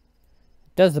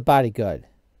 Does the body good.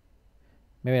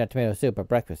 Maybe not tomato soup, but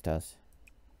breakfast does.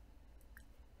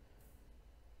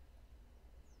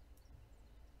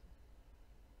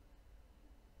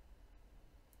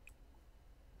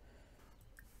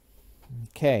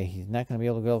 Okay, he's not going to be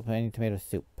able to grill up any tomato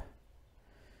soup.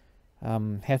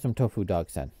 Have some tofu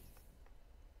dogs then.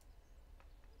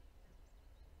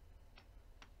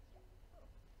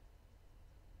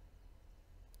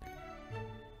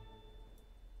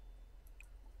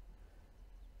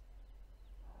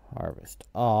 Harvest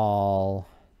all.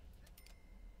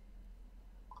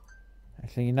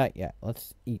 Actually, not yet.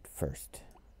 Let's eat first.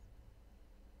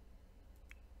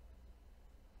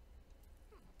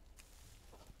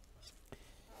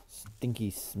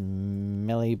 Stinky,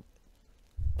 smelly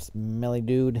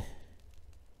dude.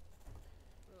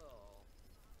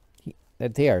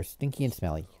 They are stinky and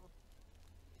smelly.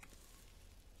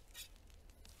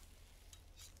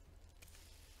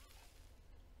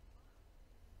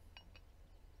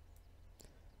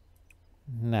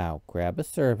 Now, grab a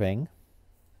serving.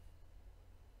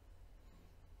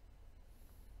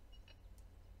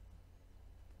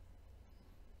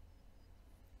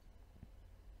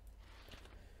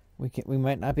 We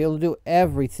might not be able to do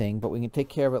everything, but we can take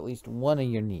care of at least one of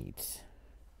your needs.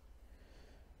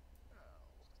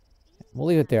 We'll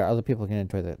leave it there. Other people can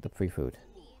enjoy the free food.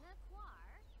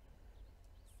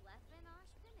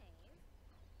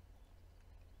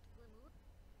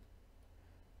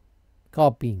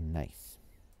 Call being nice.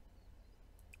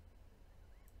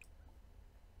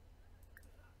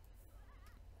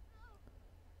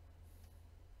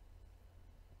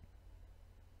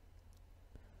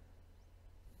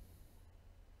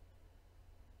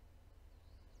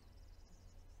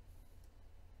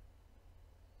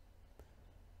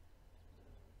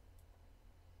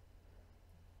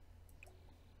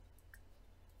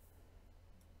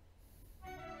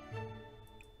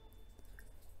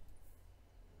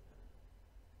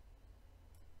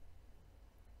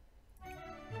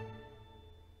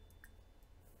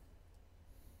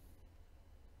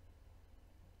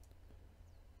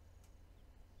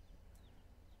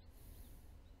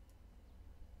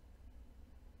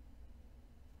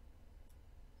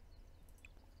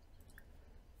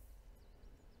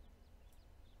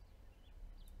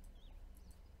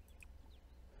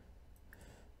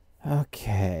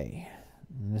 Okay,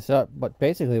 And this is but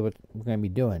basically what we're going to be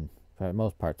doing for the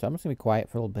most part. So I'm just going to be quiet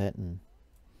for a little bit and.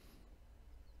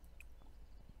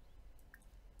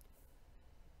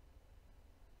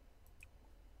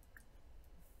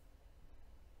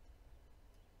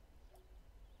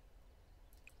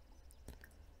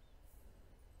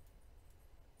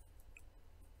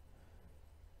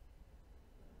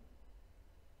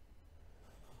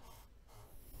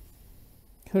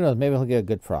 Who knows? Maybe he'll get a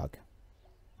good frog.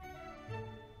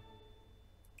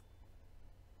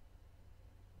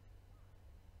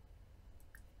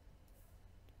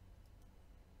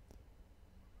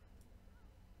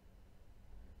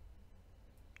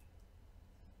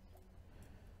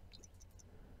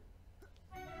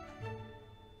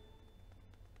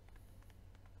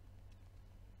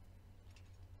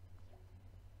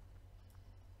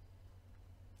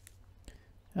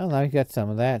 Well, now you got some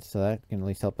of that, so that can at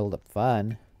least help build up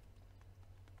fun.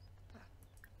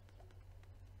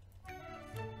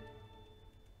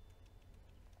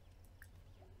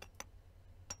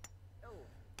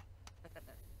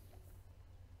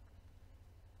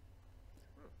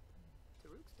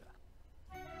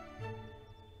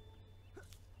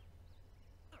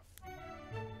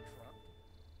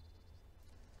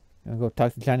 Gonna go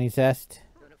talk to Johnny Zest.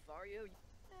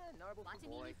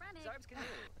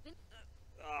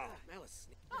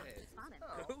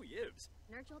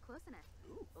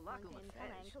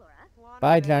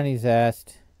 Bye, Johnny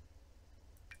Zest.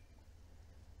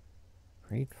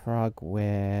 Great frog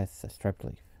with a striped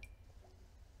leaf.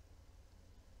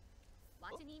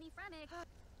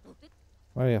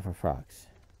 What do we have for frogs?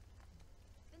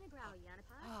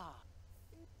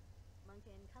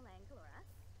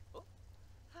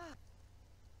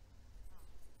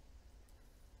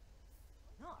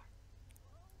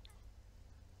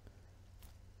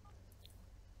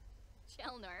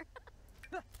 Chelner.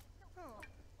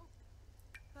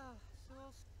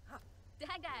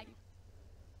 Dag.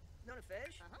 None of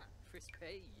fish?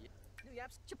 Crispy. New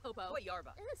yaps? Chipopo. What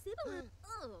yarba?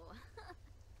 Oh.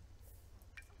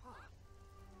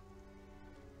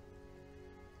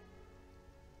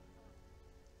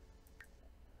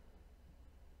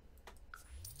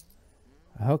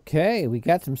 Okay, we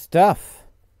got some stuff.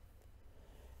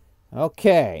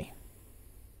 Okay.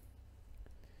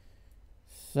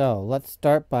 So, let's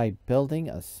start by building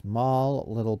a small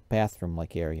little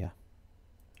bathroom-like area.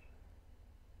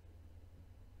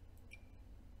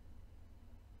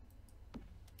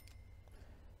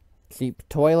 Cheap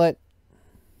toilet.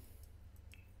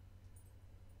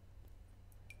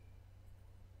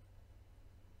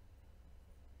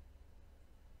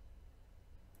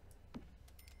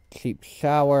 Cheap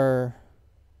shower.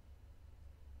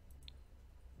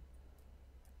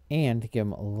 And to give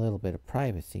him a little bit of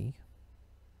privacy,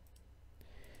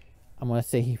 I'm going to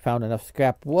say he found enough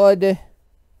scrap wood to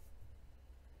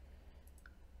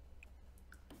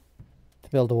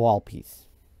build a wall piece.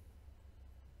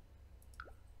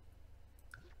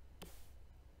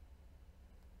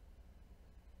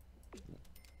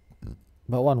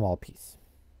 But one wall piece.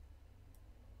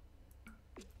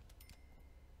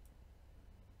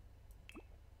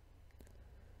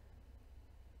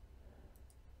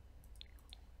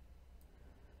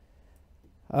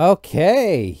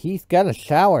 Okay, he's got a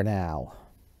shower now.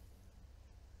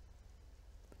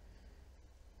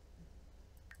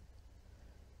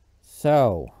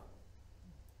 So,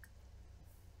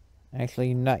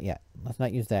 actually not yet. Let's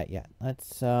not use that yet.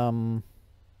 Let's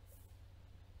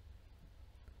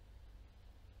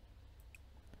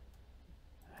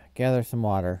gather some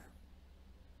water.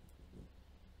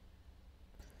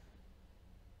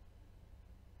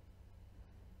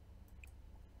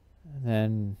 And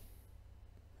then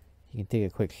you can take a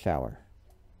quick shower.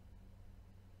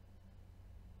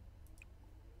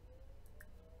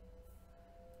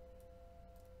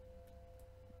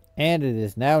 And it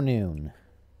is now noon.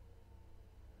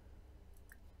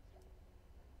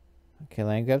 Okay,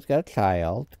 Landgrab's got a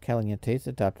child. Caliente's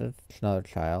adopted another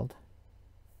child.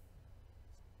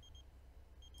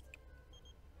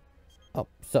 Oh,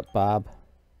 sup, Bob?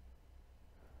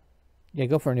 Yeah,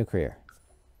 go for a new career.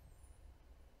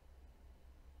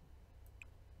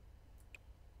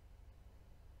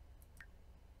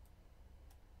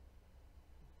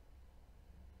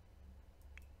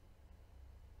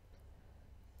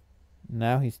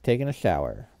 Now he's taking a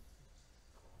shower.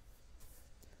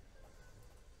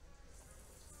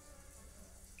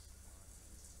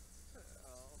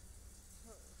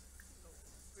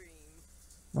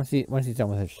 Once he's done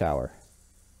with his shower.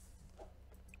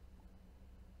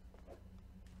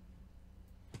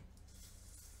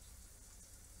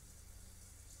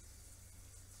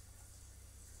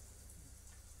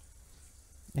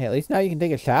 Hey, at least now you can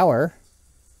take a shower.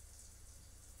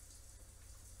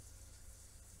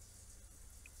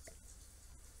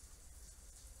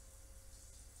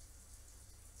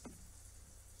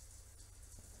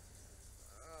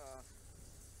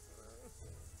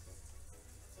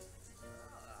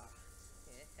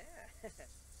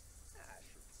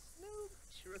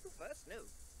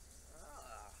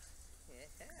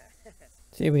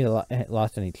 See if we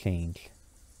lost any change.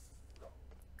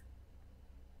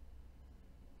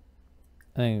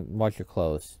 And wash your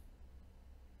clothes.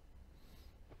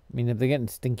 I mean, if they're getting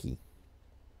stinky.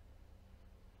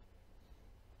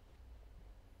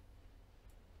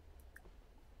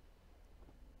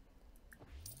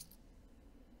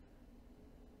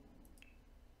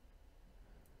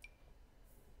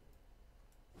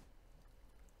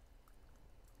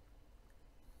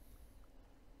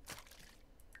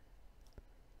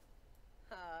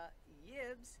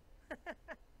 Yibs.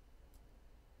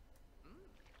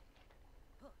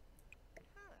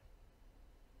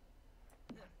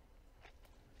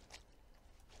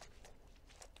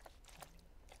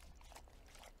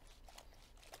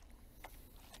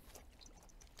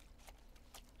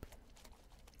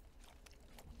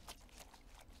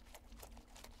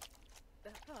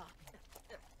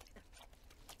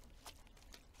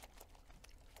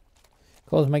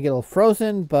 Clothes might get a little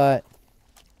frozen, but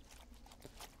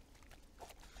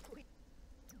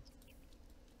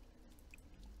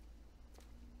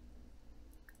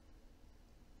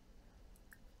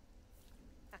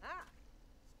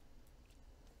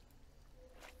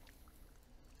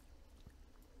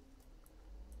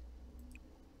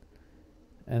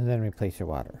and then replace your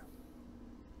water.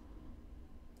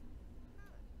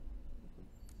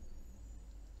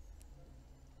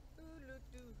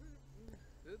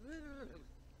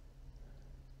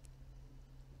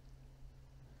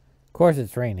 Of course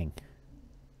it's raining.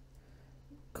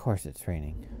 Of course it's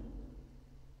raining.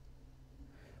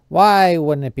 Why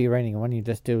wouldn't it be raining when you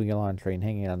just do your laundry and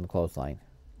hanging it on the clothesline?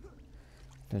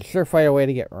 It's a surefire way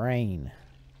to get rain.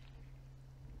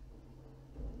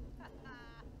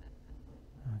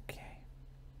 Okay.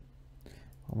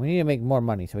 Well, we need to make more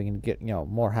money so we can get,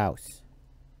 more house.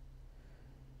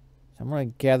 So I'm going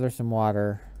to gather some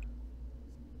water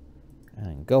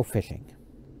and go fishing.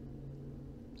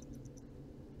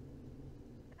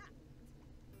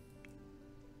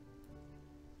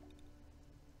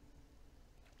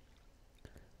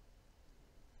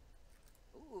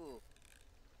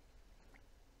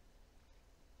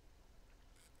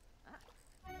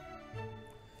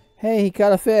 Hey, he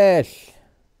caught a fish.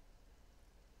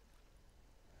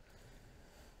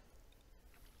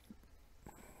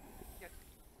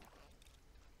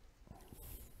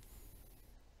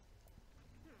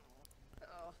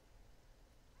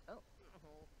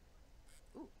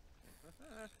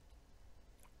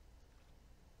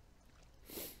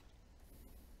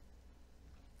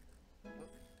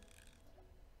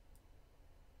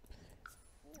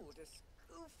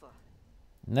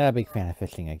 Not a big fan of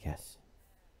fishing, I guess.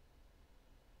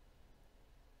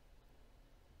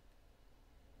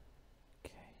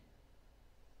 Okay.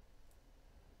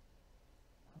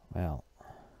 Well.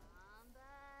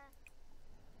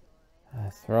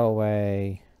 Throw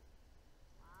away.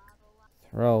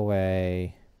 Throw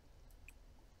away.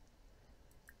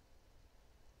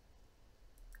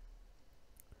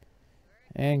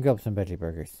 And go up some veggie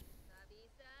burgers.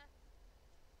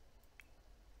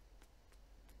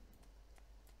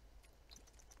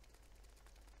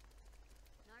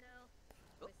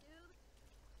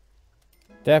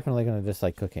 Definitely gonna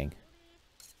dislike cooking.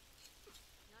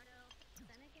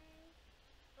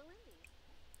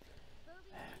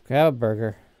 Grab a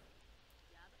burger.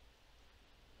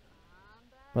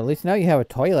 Well, at least now you have a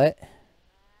toilet.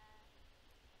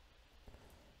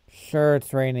 Sure,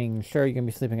 it's raining. Sure, you're gonna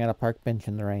be sleeping on a park bench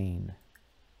in the rain.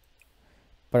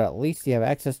 But at least you have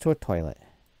access to a toilet.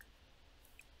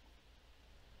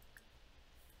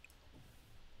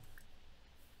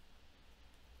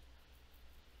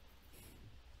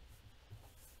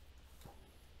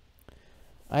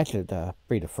 I should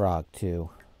breed a frog too.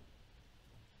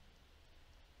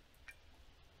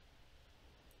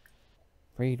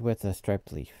 Breed with a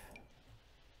striped leaf.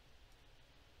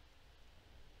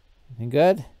 Anything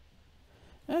good?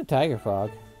 A tiger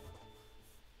frog.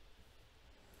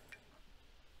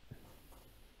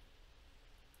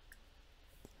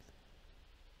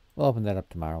 We'll open that up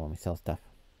tomorrow when we sell stuff.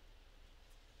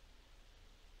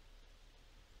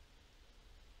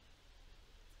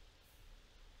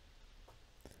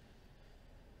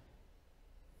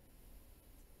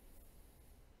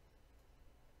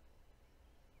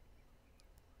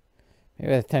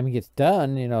 Maybe by the time he gets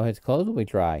done, his clothes will be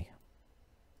dry.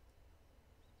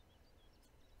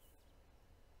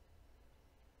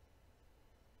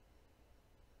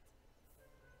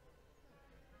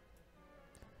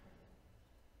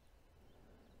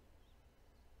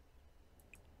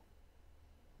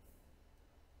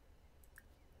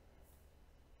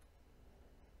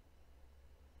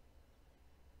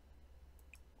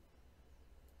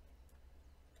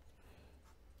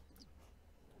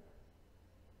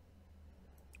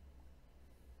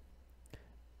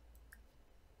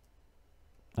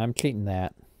 I'm cheating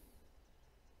that.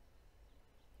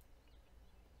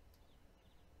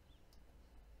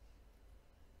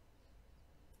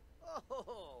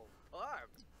 Oh, Barb.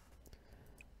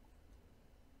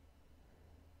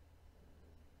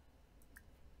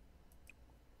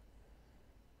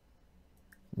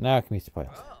 Now it can be spoiled.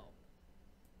 Oh.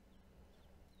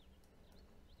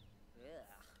 Yeah.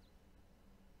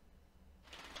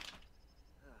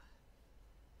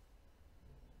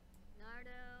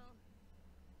 Nardo.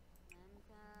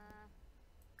 Menta.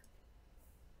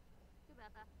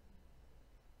 Kubapa.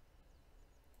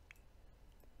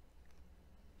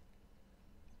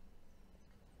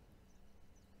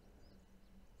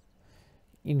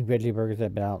 Eating veggie burgers that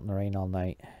have been out in the rain all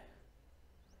night.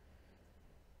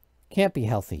 Can't be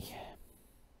healthy.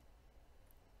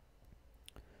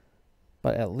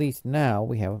 But at least now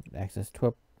we have access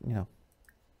to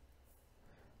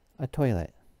a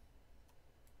toilet.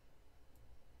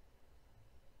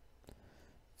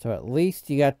 So at least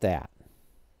you got that.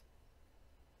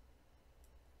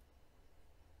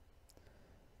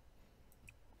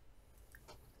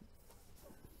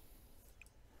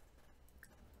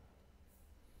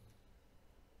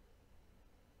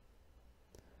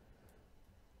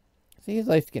 See, his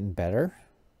life's getting better.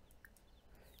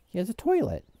 He has a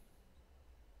toilet.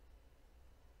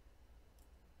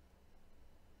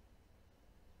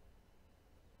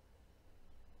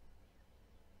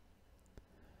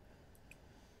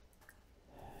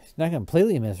 He's not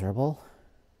completely miserable.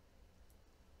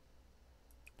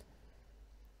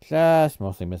 Just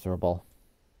mostly miserable.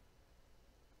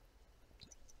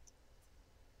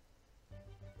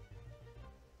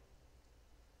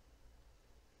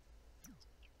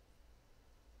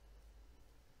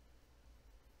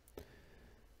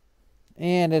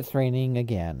 And it's raining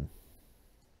again.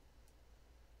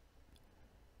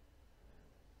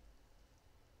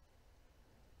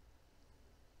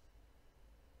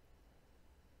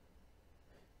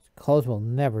 His clothes will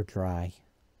never dry.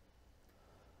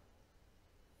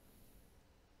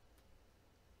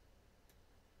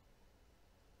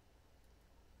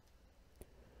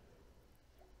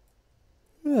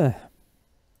 Ugh.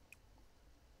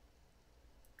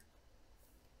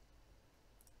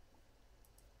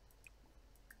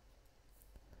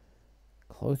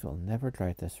 Clothes will never dry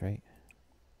at this rate.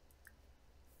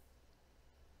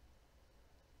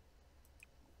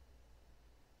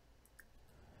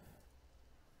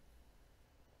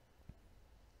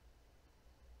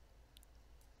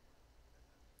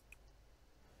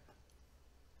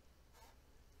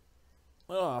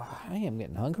 Oh, I am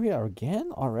getting hungry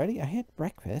again already. I had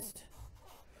breakfast.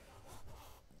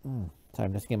 Sorry,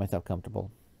 I'm just getting myself comfortable.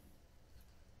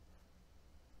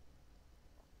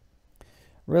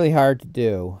 Really hard to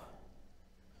do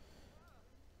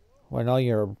when all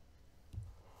your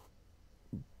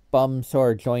bum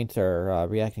sore joints are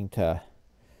reacting to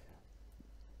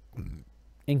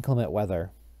inclement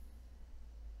weather.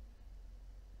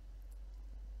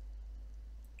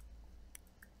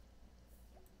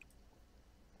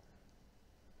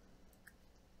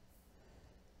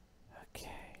 Okay.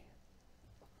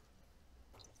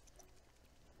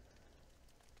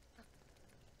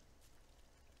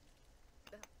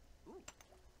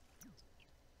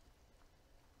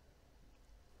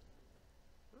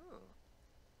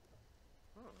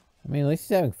 I mean, at least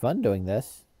he's having fun doing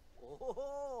this.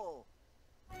 Oh.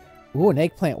 Ooh, an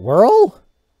eggplant whirl?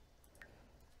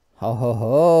 Ho ho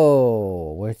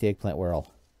ho. Where's the eggplant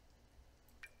whirl?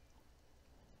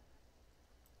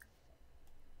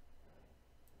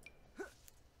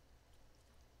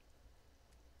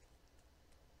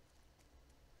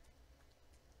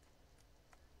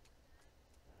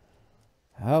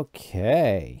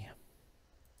 Okay.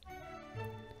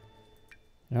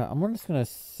 Now, I'm just going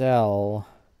to sell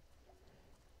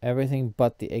everything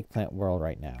but the eggplant whirl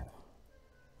right now.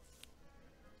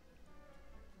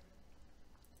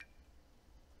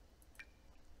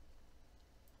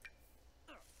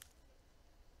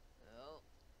 Oh.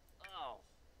 Oh.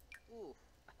 Ooh.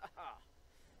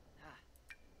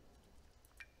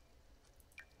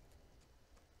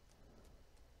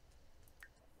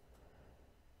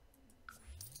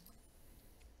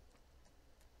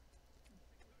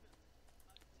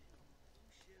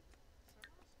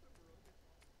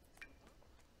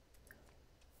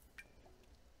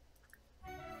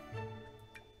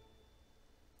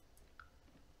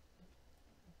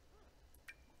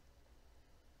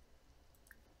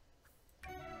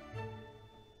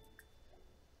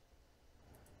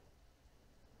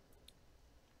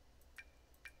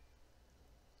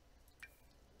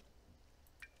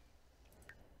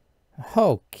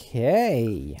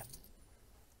 Okay.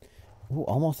 Ooh,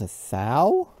 almost a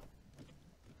sow?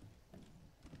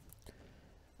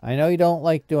 I know you don't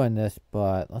like doing this,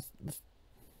 but let's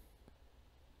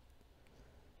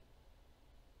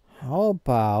how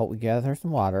about we gather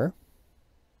some water?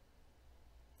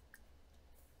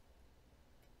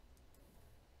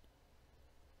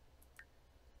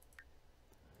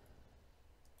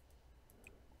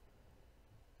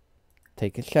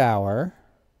 Take a shower.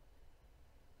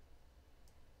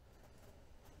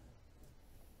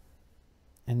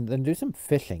 And then do some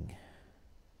fishing.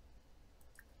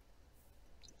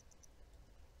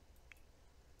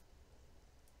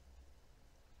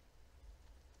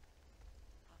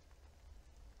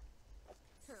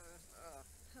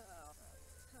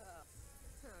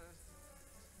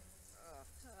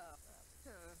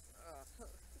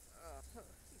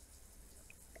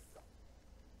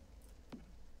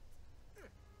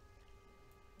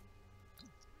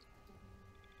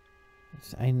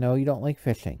 I know you don't like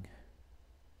fishing.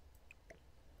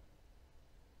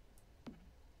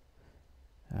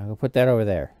 I'll go put that over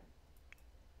there.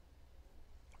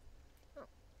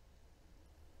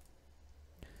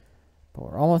 But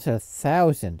we're almost at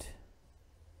 1,000.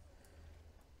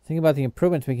 Think about the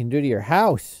improvements we can do to your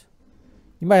house.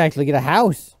 You might actually get a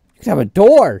house. You could have a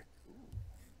door.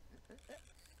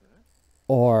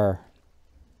 Or,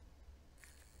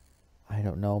 I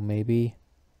don't know, maybe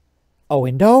a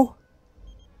window?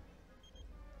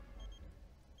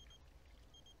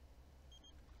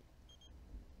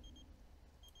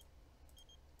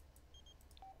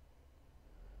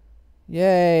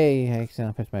 Yay! I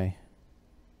accidentally pressed my...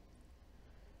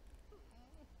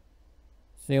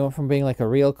 So you went from being like a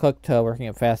real cook to working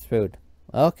at fast food.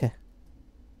 Okay.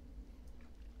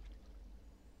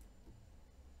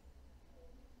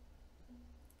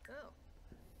 Oh.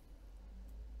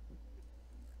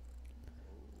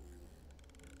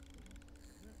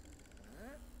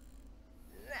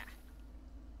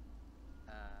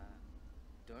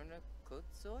 Dorna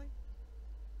Kutsoy?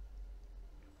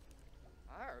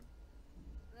 Arb?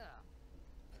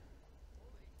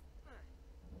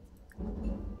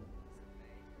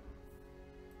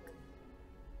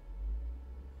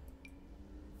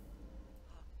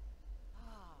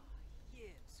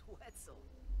 Yibs, Wetzel.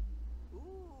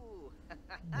 Ooh.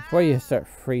 Before you start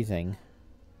freezing.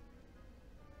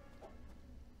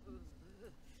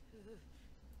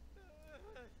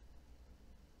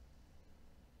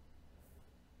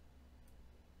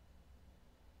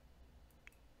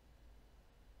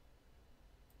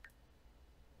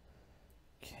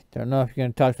 Okay, don't know if you're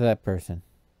going to talk to that person.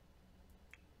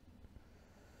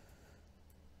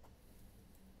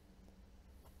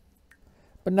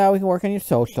 But now we can work on your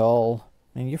social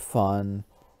and your fun,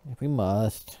 if we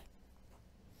must.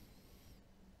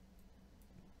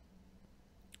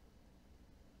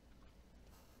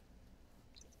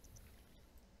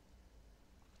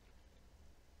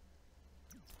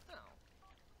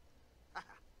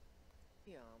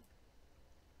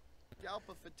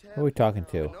 Who are we talking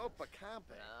to?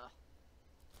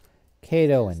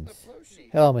 Kate Owens.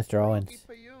 Hello, Mr. Owens.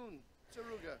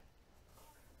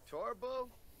 Torbo,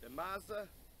 Demaza,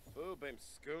 Boobim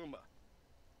Skooma.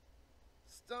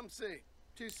 Stumpsy,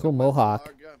 Cool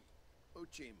mohawk.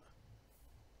 Uchima.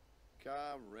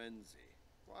 Ka Renzi.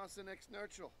 Wasanex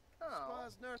Nurchel.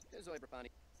 Squaz Nurch. There's Oibrapani.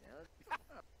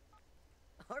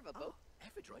 Harvabo.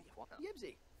 Ephedroy.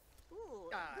 Yibsy. Ooh.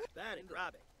 Bad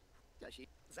Grabe. Dashi.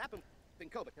 Zappum.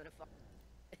 Binkoba.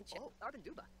 Oh. Arben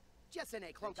Duba.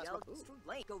 Jessene Clonkas.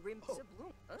 Strulane. Rim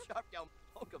Sibloom. Sharp Yelm.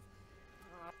 Hokov.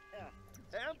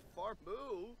 And for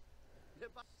Moo.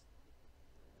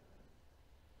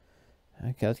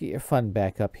 Okay, let's get your fun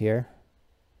back up here.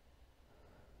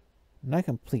 Not a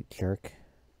complete jerk.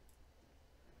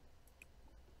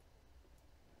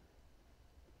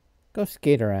 Go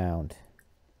skate around.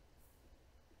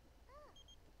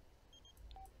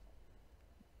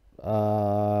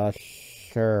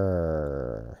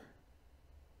 Sure.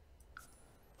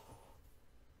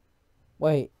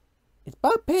 Wait, is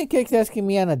Bob Pancakes asking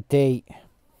me on a date?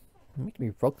 I'm making me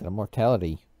revoked of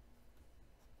mortality.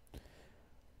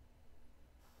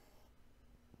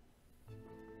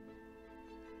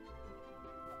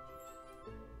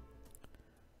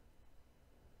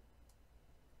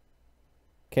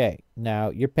 Okay, now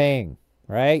you're paying,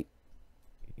 right?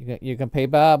 You can pay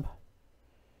Bob?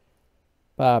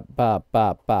 Bob.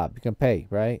 You can pay,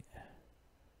 right?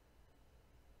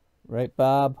 Right,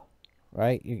 Bob?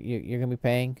 Right? You're gonna be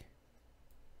paying?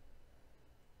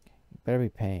 You better be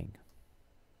paying.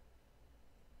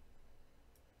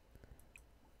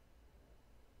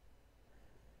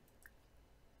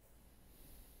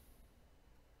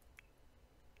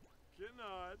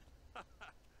 Cannot.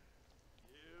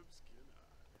 Gibbs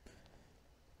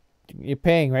cannot. You're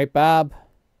paying, right, Bob?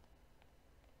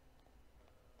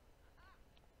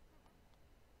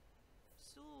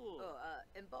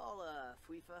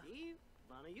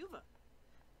 Anayuva.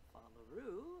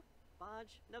 Falaru. Baj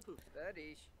Napu.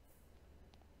 Studies.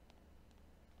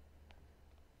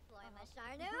 Loima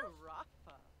Sharnu.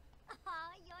 Rafa.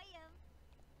 Ah, yoyum.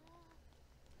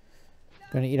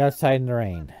 Gonna eat outside in the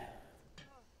rain.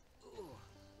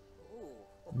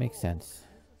 Makes sense.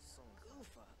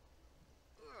 Goofa.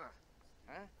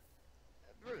 Huh?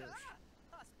 Bruce.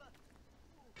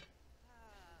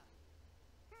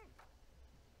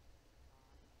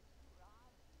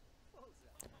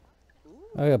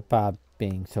 Look at Bob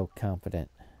being so confident.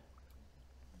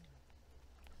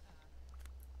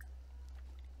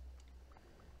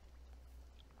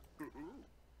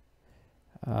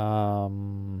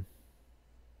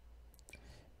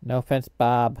 No offense,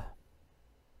 Bob.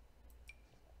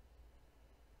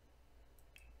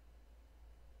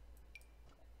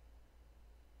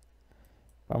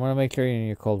 But I'm gonna make sure you're in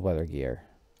your cold weather gear.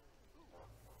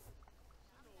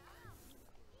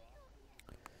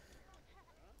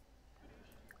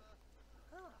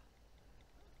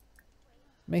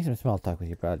 Make some small talk with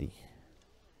your buddy.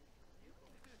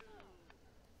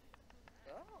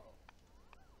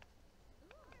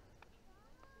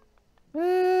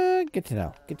 Get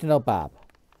to know Bob.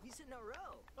 He's in a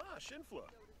row. Ah, Shinfla.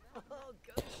 Oh,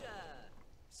 Gosha.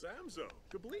 Samzo.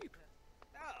 Kableep.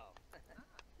 Oh.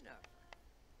 No.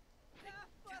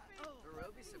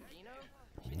 Verobi Sabino?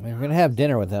 We're gonna have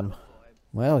dinner with him.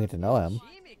 Well, get to know him.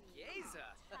 Jimmy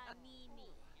Gaza.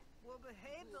 Hamimi. Well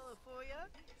behaved for ya.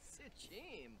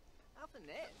 Sijim.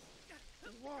 Alphanet.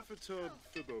 Wafatub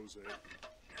Fibose.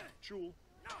 Jewel.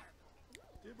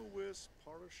 Dibawis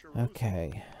Parasharu.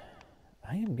 Okay.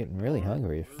 I am getting really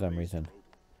hungry for some reason.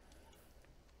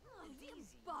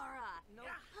 Bara. No.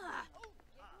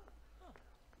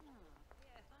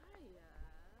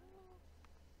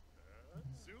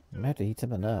 I'm gonna have to heat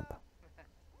something up.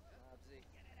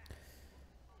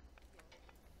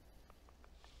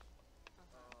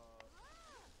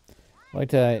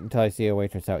 Wait until I see a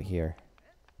waitress out here.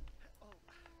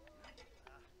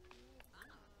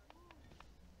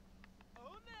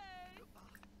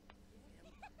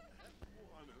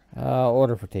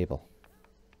 Order for table.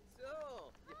 So,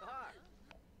 you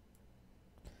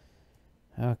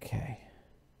are. Okay.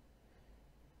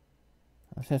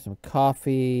 Let's have some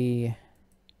coffee.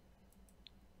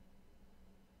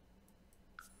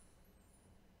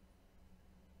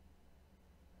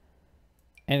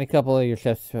 And a couple of your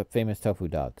chef's famous tofu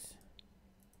dogs.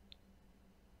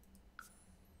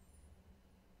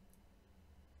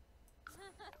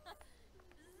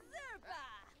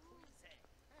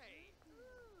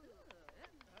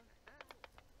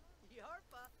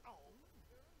 Yarpa.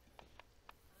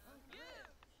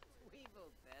 Weevil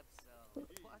Pepso.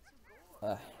 What's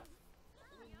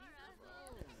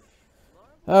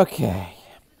Okay.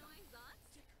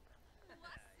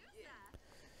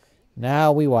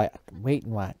 Now we wait and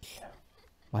watch.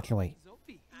 Watch and wait.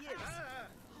 Yes.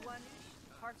 Wanish.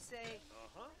 Harfsay.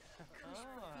 Kush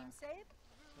Save.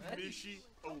 Mishi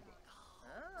Oba.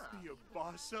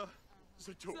 Biabasa.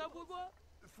 Zator.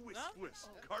 Fwis.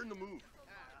 Card in the move.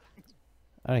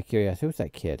 I'm curious. Who's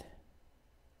that kid?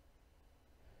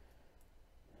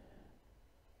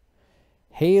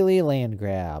 Haley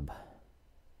Landgrab.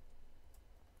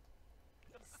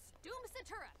 Doom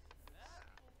Satura.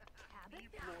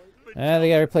 Cabot. They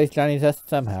gotta replace Johnny Zest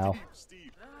somehow.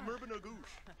 Steve.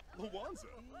 Merbanagoosh. Lawanza.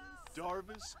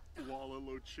 Darvis. Walla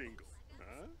Lochingle.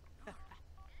 Huh?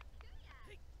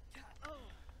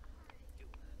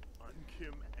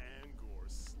 Unkim Angor.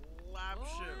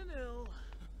 Slapship.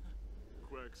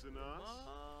 Quexanos.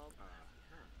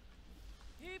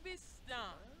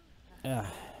 Ugh.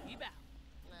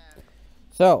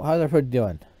 So, how's our food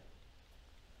doing?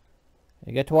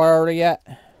 You get to our order yet?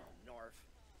 North.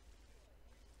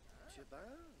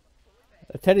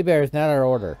 The teddy bear is not our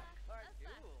order.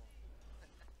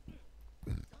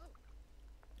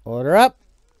 Order up.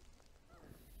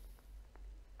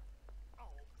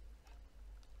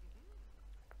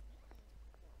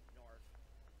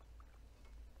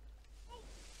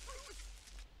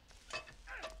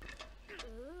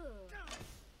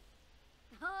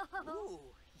 Ooh,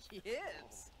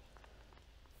 yes.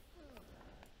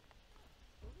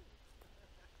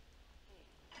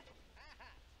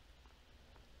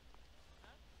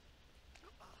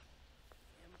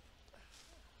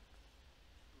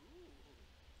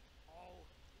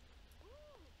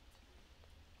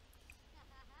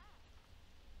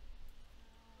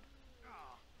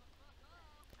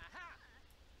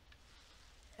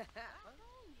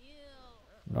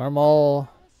 Normal.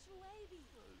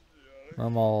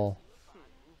 Normal.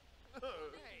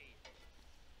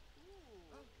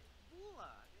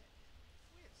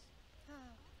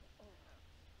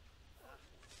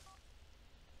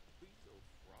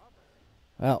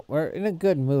 Well, we're in a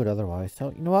good mood otherwise,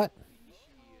 so you know what?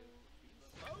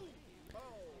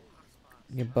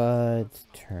 Your buds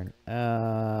turn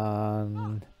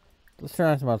on. Let's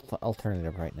turn on some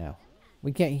alternative right now.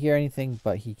 We can't hear anything,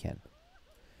 but he can.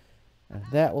 And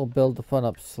that will build the fun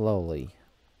up slowly.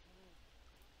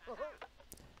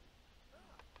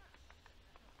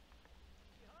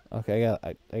 Okay,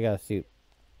 I gotta see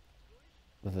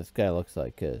what this guy looks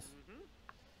like, cause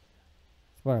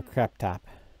it's more a crap top.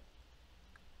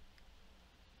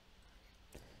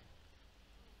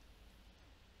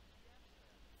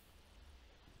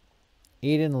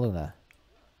 Eden Luna.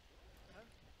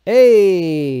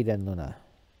 Eden Luna.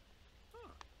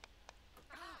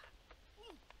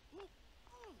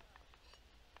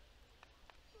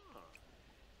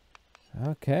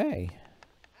 Okay.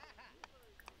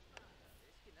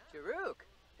 Jaruk,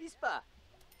 Bispa.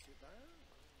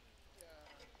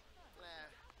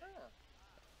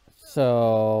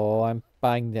 So I'm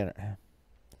buying dinner.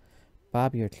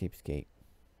 Bob, you're a cheapskate.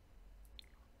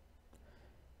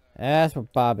 That's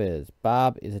what Bob is.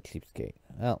 Bob is a cheapskate.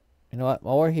 Well, you know what?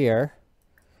 While we're here,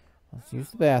 let's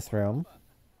use the bathroom.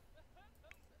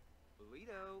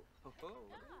 Burrito.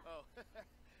 Oh,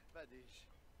 Badish.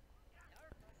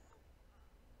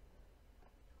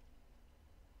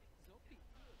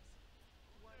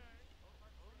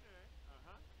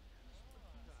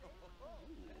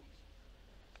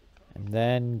 And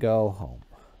then go home.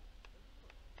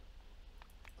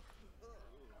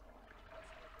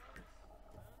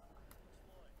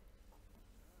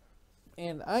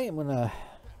 And I am gonna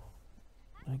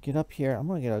get up here. I'm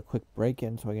gonna get a quick break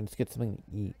in so I can just get something to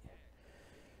eat.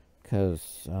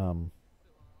 Cause I'm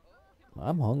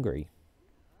hungry.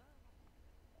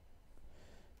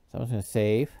 So I'm just gonna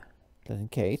save, just in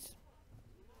case.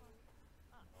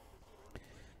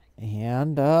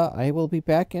 And I will be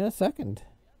back in a second.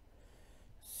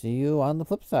 See you on the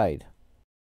flip side.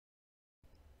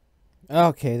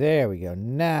 Okay, there we go.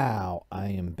 Now I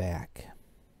am back.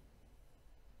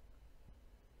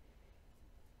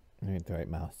 Let me hit the right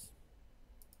mouse.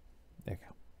 There you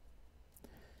go.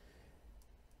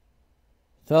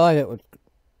 So all I did was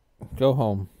go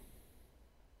home.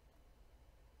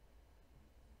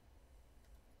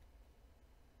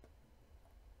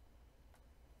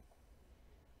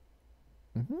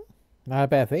 Not a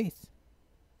bad face.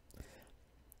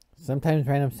 Sometimes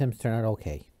random sims turn out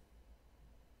okay.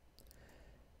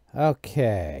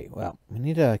 Okay, well, we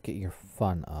need to get your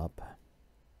fun up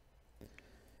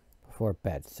before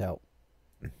bed, so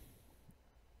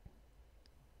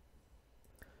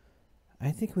I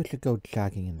think we should go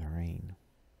jogging in the rain.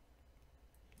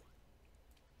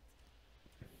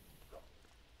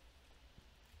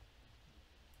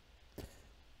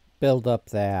 Build up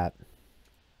that.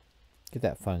 Get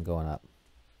that fun going up.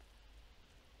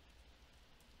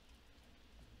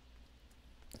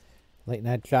 Late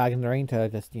night jog in the rain to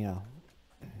just, you know,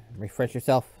 refresh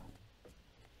yourself.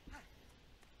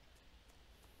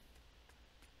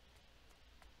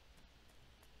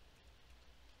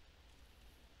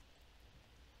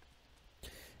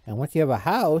 And once you have a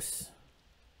house,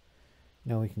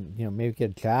 you know, we can, you know, maybe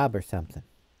get a job or something.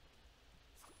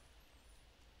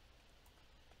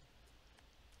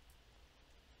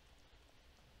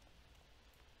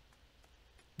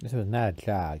 This was not a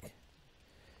jog.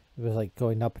 It was like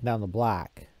going up and down the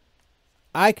block.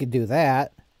 I could do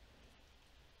that.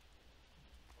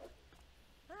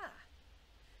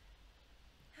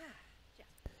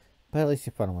 But at least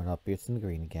your fun went up. It's in the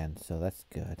green again, so that's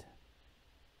good.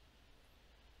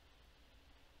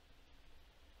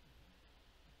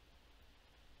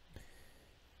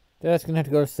 Just gonna have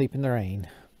to go to sleep in the rain.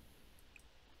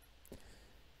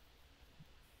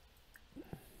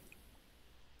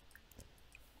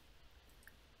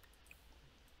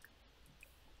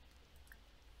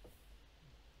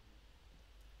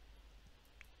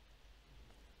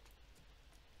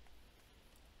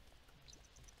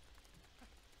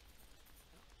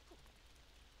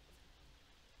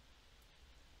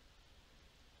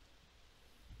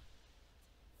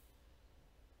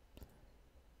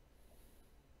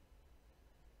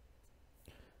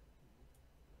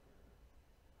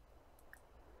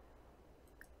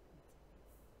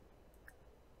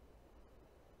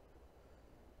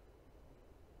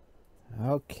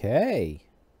 Okay.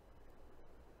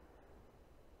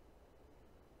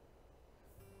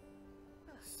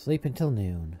 Sleep until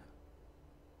noon.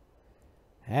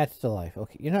 That's the life.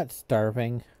 Okay, you're not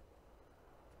starving.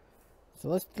 So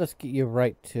let's just get you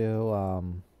right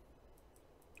to,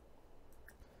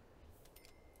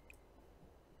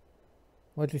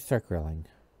 what'd you start grilling?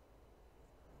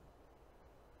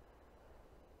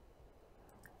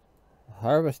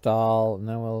 Harvest all, and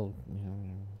then we'll, you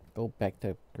know, go back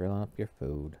to grilling up your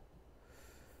food.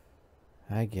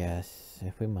 I guess,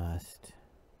 if we must.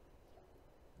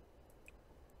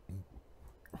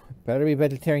 Better be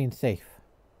vegetarian safe.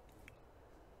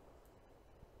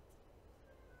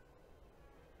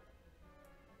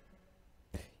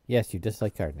 Yes, you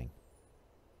dislike gardening.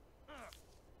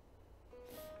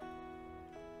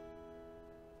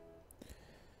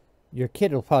 Your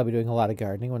kid will probably be doing a lot of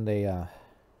gardening when they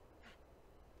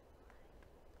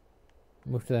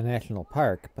move to the national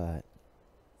park, but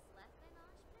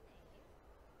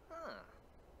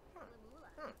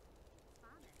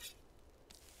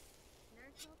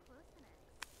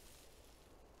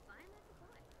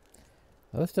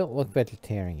those don't look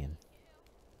vegetarian.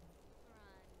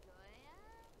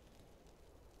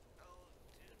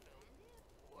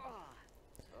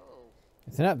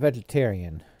 If they're not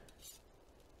vegetarian,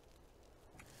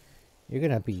 you're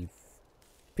gonna be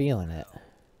feeling it.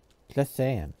 Just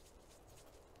saying.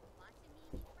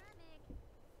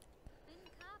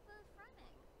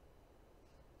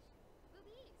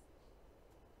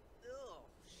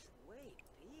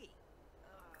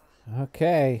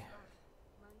 Okay.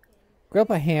 Grill up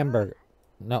a hamburger.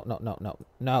 No.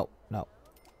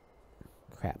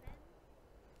 Crap.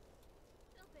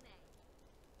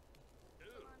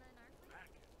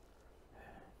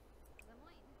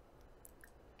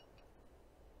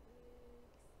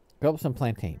 Grill up some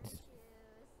plantains.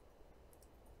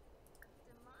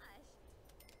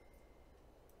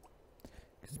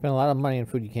 Spend a lot of money on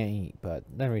food you can't eat, but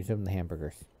then resume the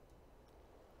hamburgers.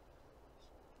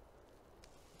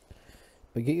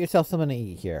 But get yourself something to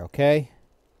eat here, okay?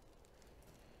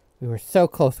 We were so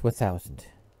close to 1,000.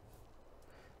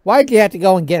 Why'd you have to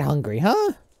go and get hungry,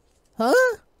 huh?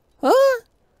 Huh? Huh?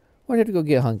 Why'd you have to go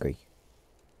get hungry?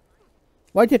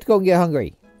 Why'd you have to go and get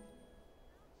hungry?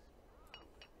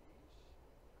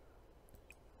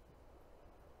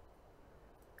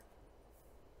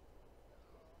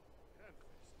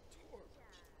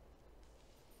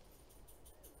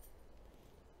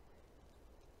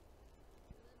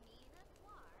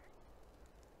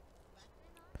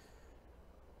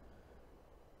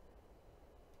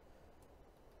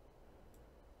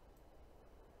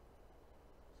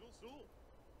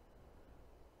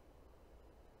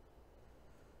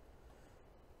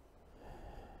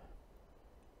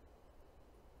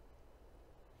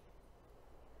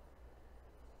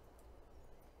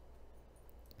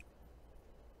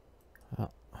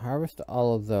 Harvest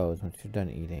all of those once you're done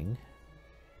eating.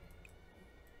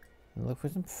 And look for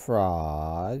some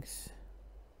frogs.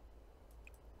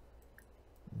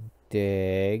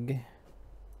 Dig.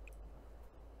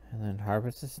 And then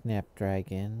harvest the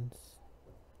snapdragons.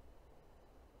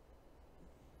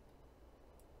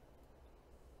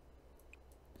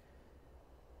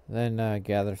 Then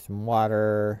gather some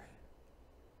water.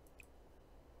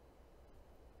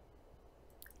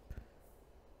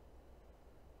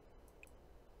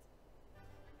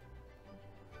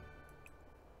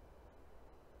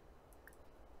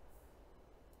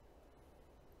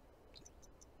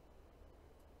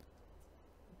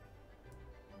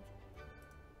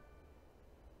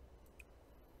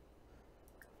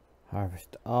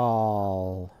 Harvest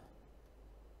all.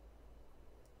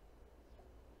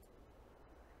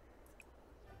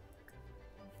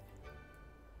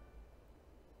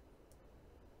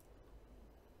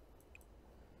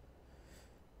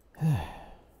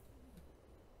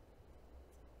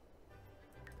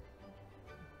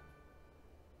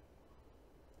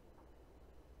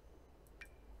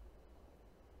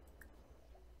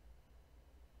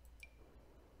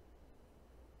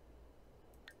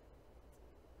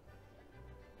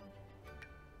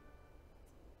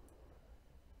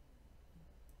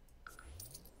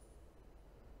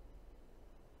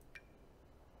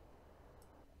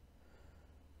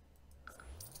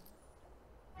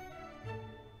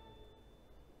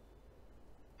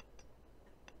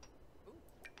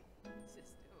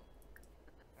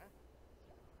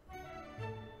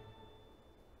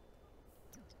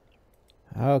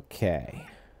 Okay.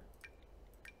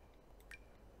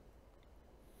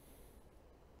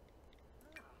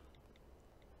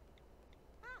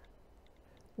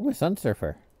 Ooh, a sun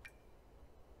surfer.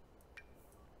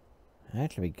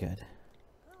 That should be good.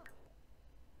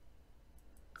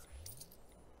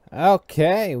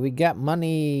 Okay, we got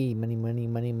money.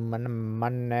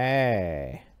 Money.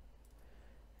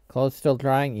 Clothes still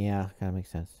drying? Yeah, kind of makes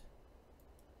sense.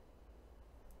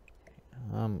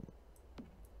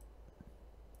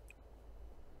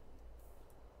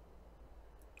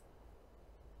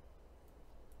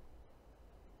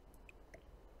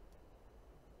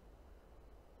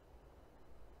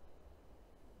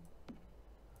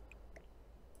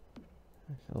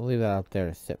 I'll leave that out there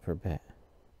to sit for a bit.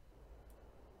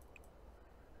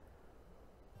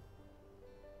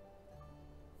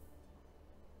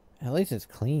 At least it's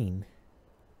clean.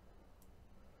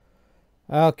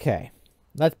 Okay.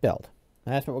 Let's build.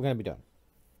 That's what we're going to be doing.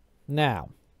 Now.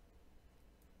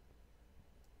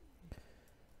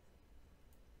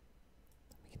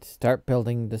 We can start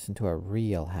building this into a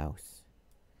real house.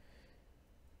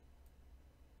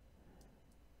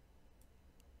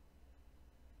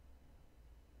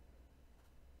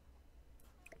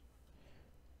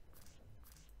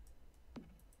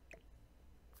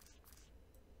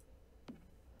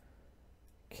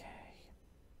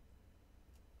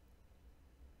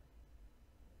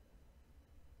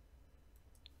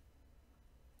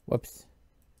 Whoops.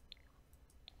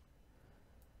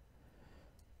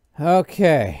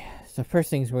 Okay. So first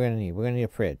things we're going to need. We're going to need a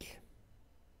fridge.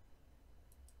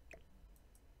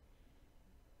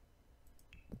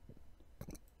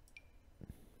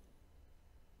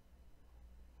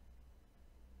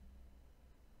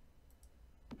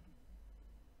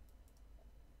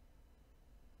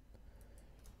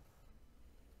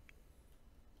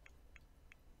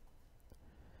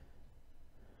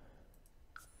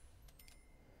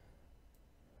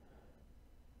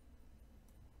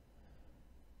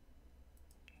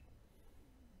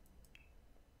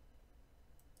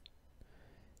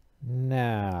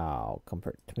 Now,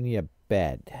 comfort. We need a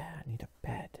bed. I need a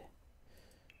bed.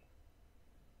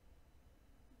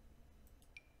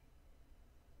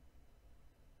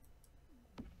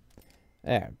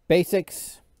 There.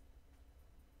 Basics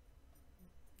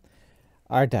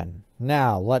are done.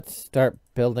 Now, let's start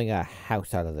building a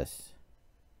house out of this.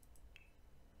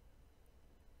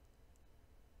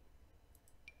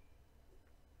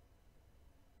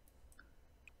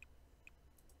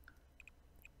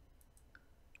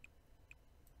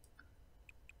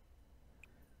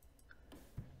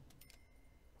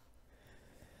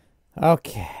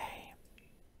 Okay.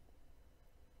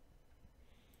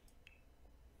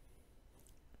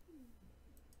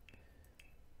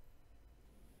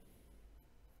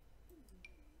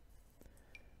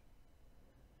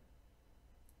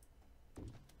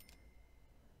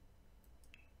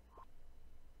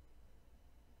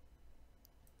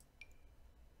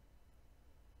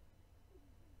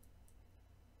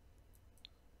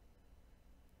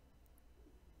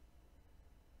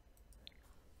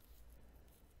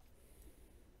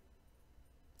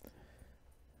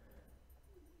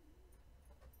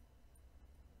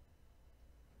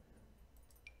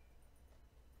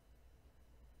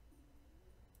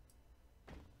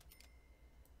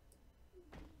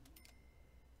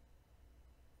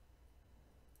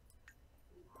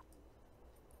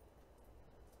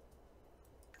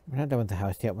 We're not done with the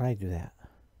house yet. Why did I do that?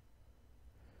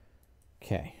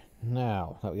 Okay.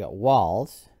 Now that we got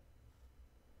walls.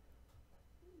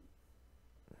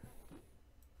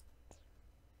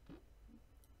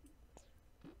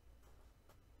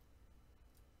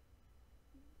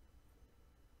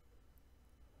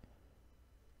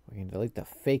 We can delete the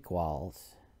fake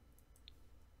walls.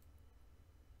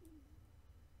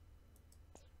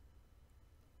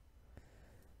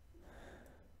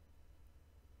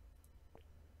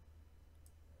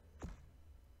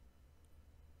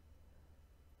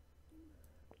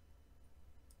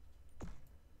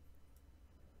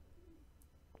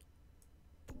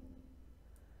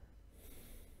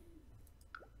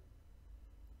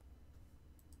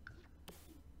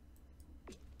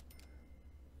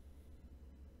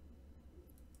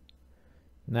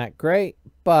 Not great,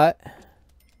 but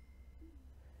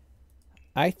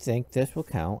I think this will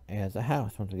count as a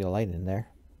house once we get a light in there.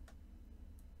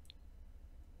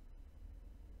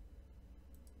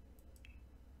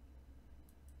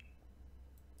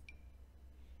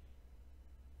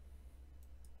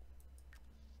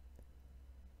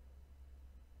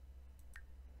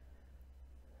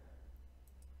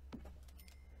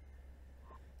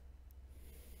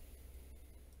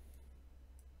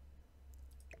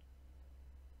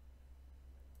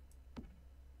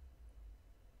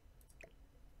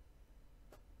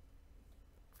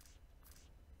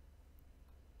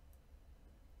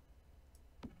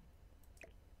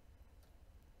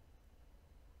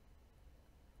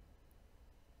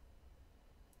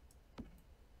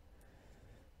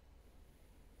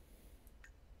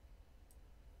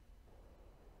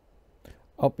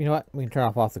 Oh, you know what? We can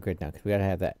turn off the grid now because we gotta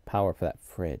have that power for that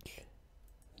fridge.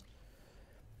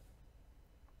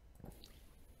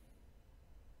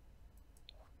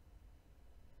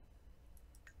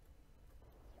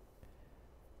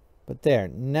 But there,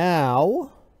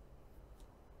 now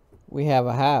we have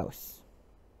a house.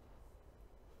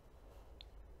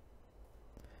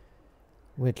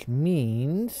 Which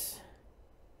means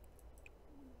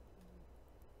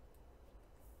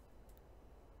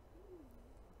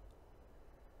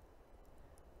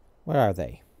Where are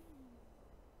they?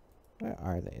 Where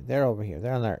are they? They're over here.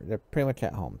 They're on their. They're pretty much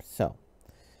at home. So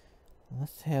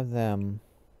let's have them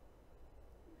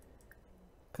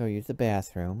go use the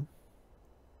bathroom.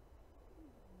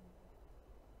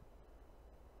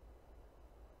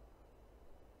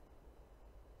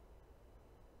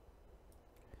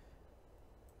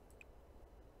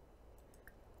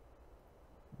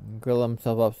 Grill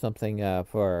himself up something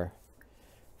for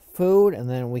food, and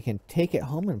then we can take it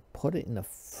home and put it in the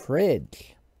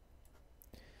fridge.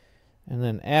 And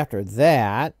then after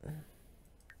that,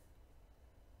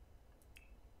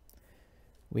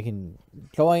 we can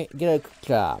get a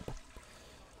job.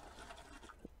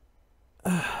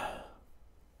 So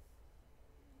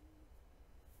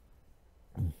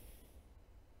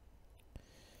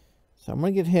I'm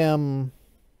going to get him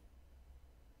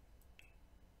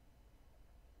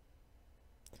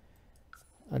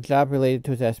a job related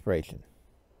to his aspiration.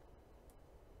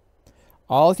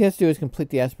 All he has to do is complete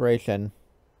the aspiration.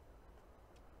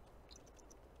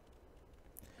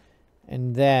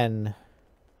 And then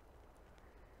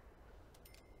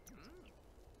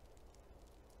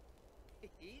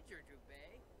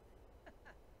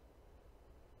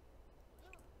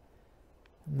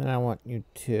I want you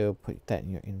to put that in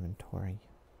your inventory.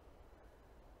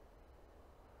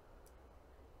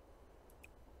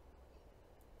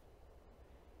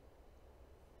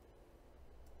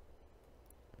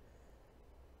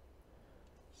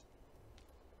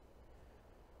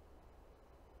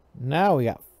 Now we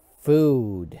got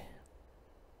food.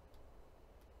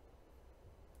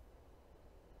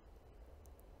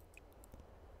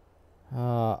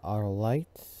 Our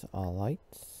lights.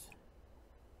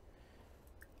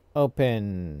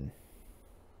 Open.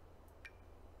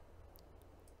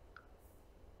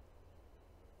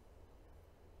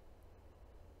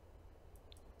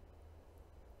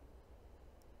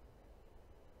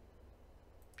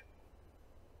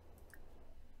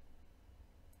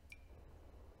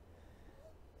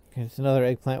 Okay, it's another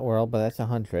eggplant world, but that's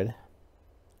 100.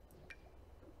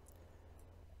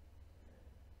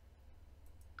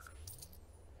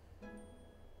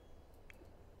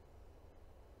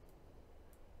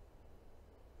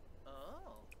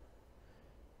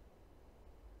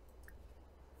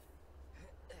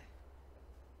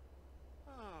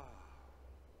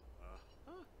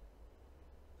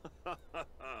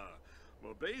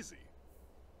 Mobazy.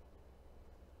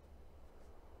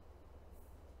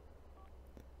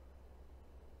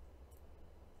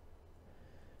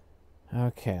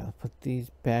 Okay, I'll put these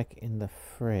back in the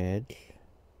fridge.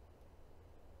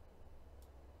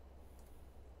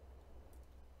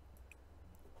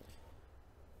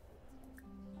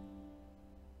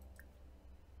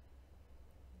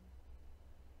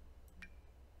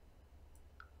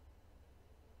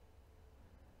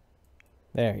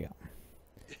 There you go.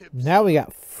 Now we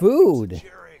got food.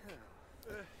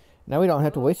 Now we don't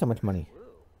have to waste so much money.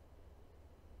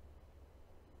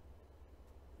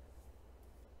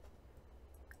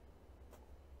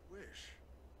 Wish.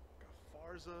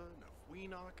 Gafarza,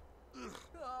 Nafweenok. Ugh.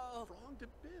 Wrong to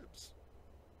Bibs.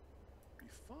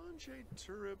 Bifanje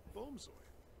Turip Bomzoy.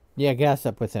 Yeah, gas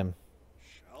up with him.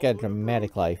 Got a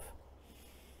dramatic life.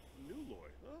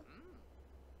 Nuloy, huh?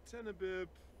 Tenebib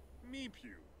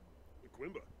Meepew.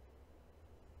 Quimba.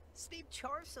 Steve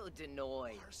Charso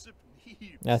Denoy. Parsip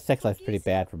Neebs. Now, sex life's pretty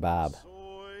bad for Bob.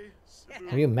 Soy.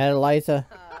 Have you met Eliza?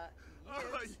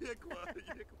 Yikla.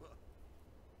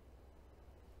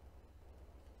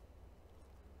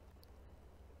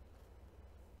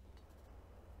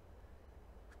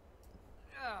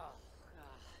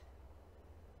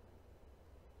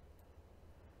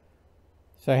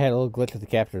 So I had a little glitch with the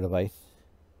capture device.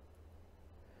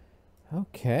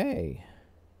 Okay.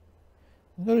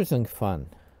 Let's go do something fun.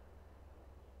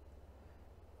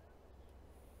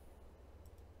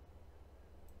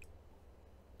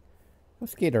 Go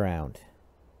skate around.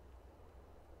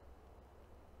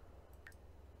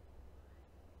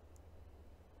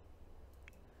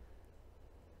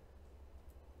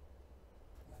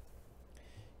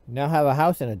 You now have a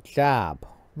house and a job.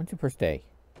 When's your first day?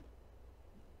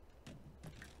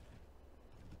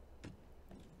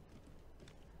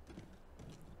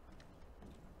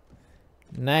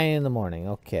 9 in the morning,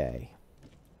 okay.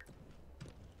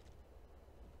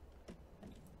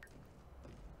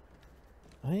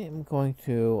 I am going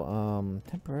to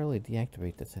temporarily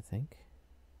deactivate this, I think.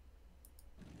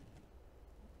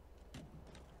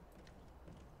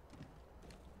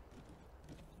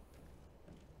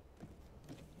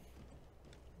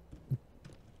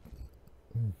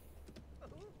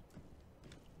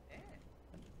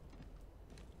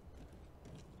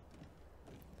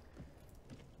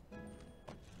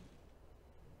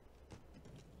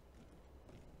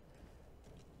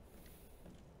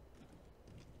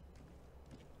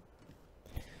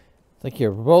 It's like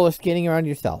you're roller skating around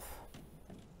yourself.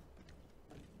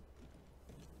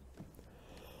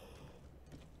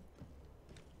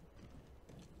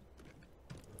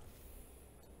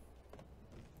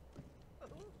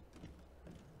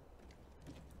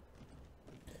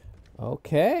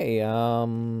 Okay,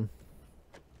 I'm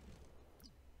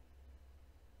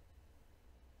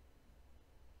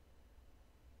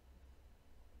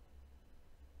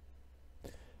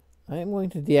going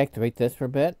to deactivate this for a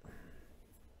bit.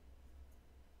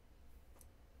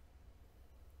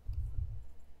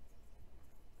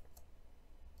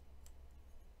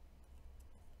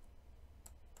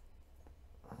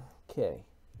 Okay.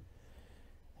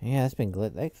 Yeah, that's been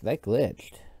that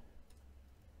glitched.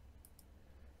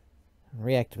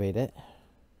 Reactivate it.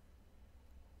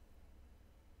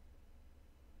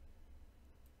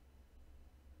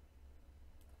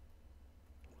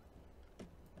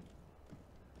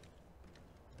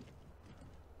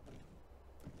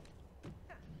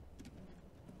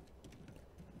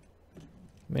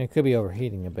 I mean, it could be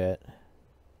overheating a bit.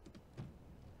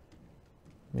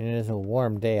 I mean, it is a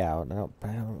warm day out. I don't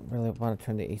really want to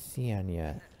turn the AC on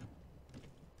yet.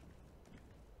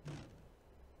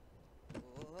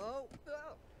 Oh,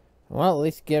 Well, at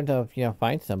least get him to,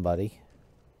 find somebody.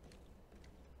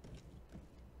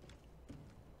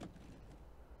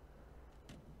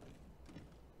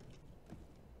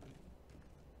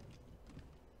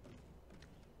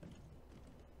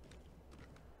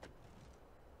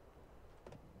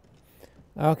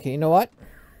 Okay, you know what?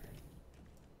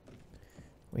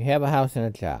 We have a house and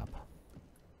a job.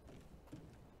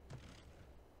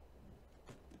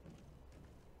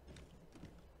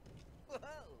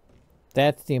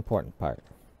 That's the important part.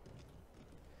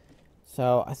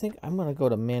 So, I think I'm going to go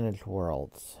to Manage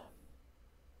Worlds.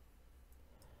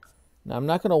 Now, I'm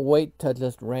not going to wait to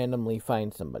just randomly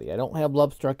find somebody. I don't have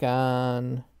Lovestruck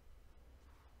on.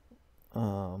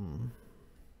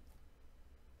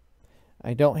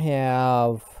 I don't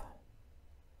have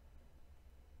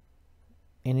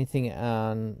anything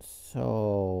on,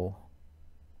 so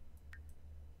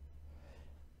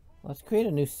let's create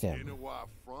a new sim.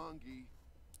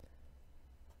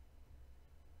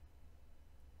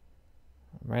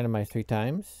 Randomize 3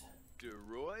 times.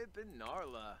 Deroy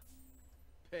Benarla.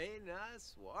 Pena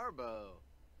Swarbo.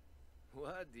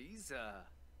 Wadiza.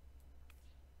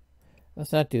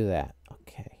 Let's not do that.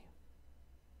 Okay.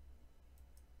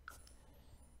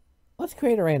 Let's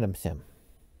create a random sim.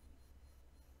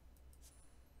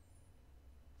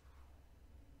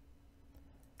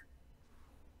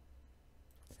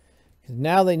 Because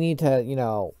now they need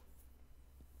to,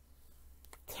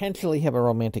 potentially have a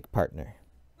romantic partner.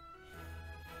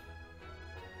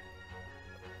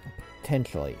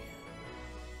 Potentially.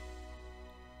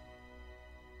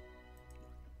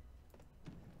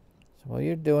 So while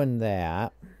you're doing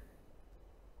that,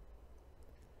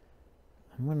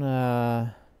 I'm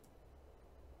gonna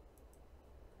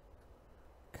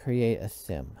create a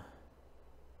sim.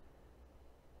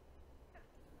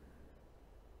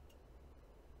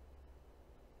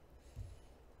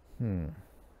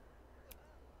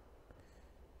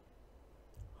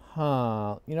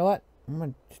 You know what? I'm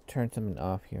gonna turn something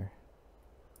off here.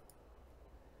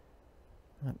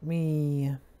 Let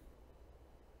me...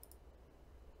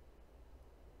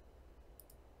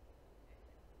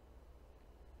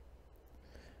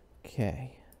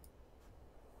 Okay.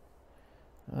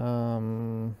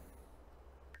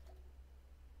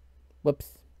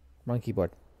 Whoops. Wrong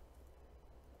keyboard.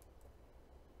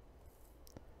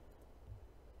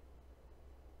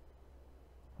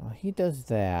 Well, he does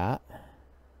that.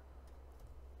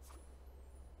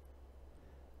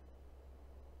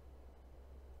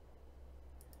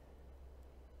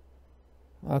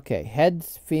 Okay,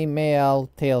 heads female,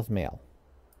 tails male.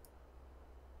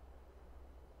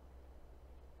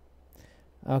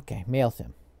 Okay, male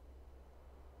sim.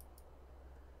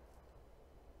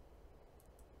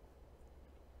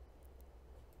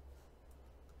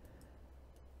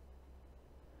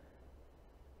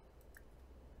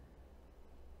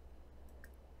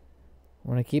 I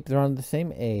want to keep them around the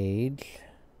same age.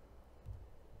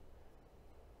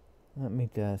 Let me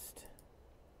just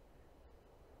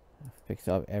fix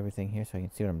up everything here so I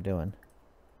can see what I'm doing.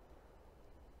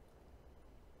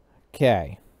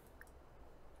 Okay.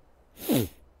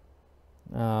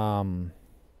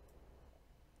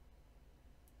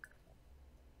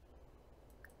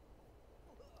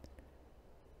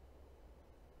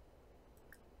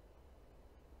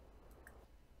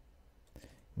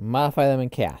 Modify them in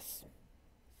CAS.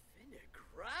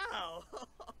 Wow.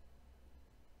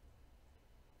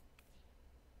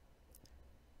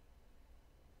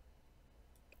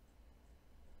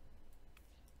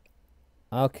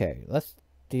 Okay, let's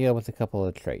deal with a couple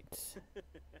of traits.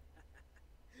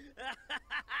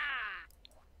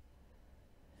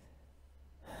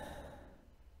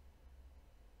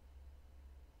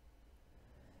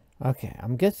 Okay,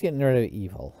 I'm just getting rid of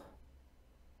evil.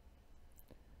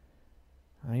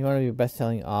 You want to be a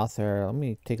best-selling author. Let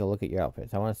me take a look at your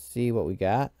outfits. I want to see what we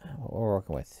got, what we're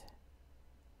working with.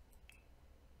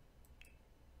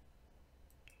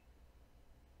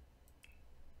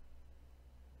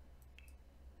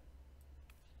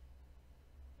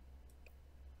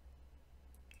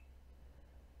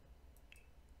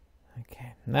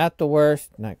 Okay, not the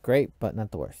worst, not great, but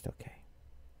not the worst. Okay.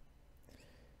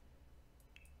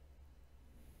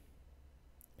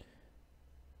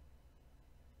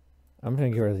 I'm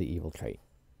going to get rid of the evil trait.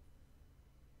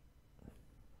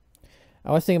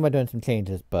 I was thinking about doing some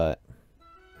changes, but...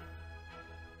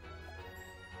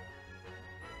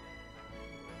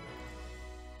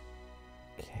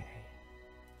 Okay.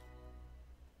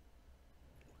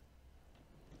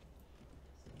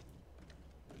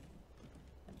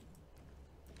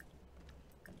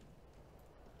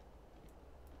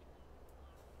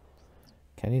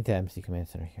 Okay, I need the MC Command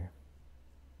Center here.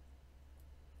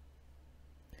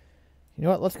 You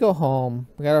know what? Let's go home.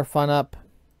 We got our fun up.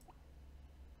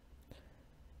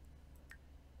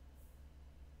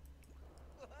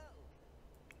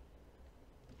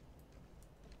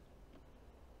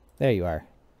 There you are.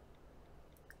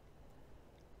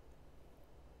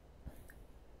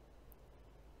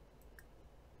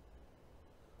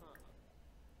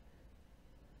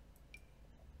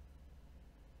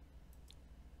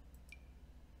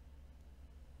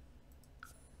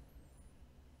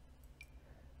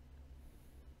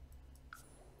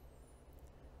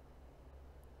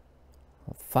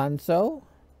 Alfonso.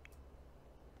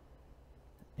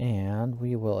 And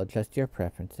we will adjust your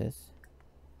preferences.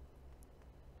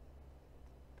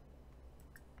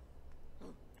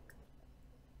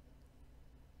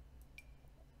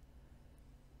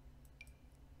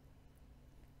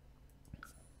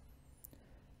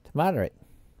 To moderate.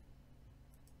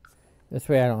 This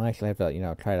way I don't actually have to, you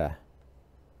know, try to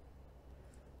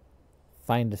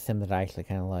find a sim that I actually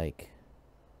kind of like.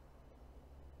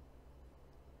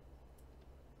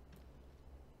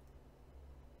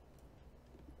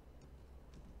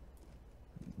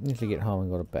 Usually get home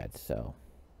and go to bed, so.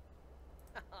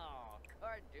 Oh,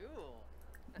 Cardool.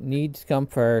 Needs come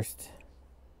first.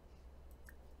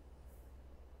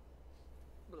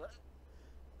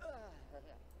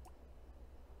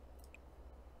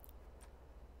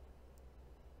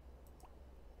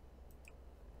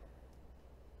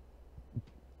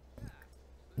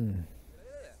 Hmm.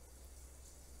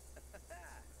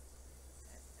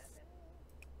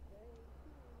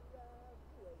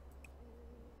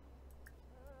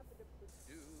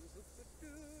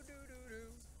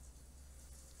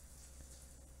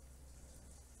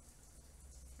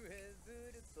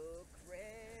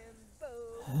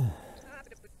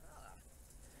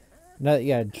 Now that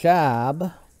you got a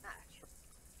job,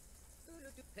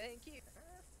 Thank you.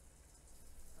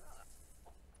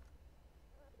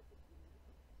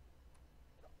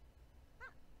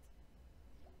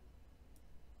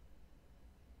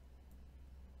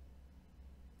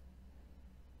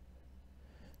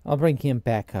 I'll bring him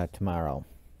back tomorrow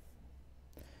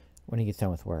when he gets done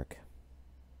with work.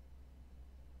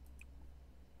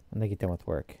 When they get done with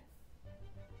work.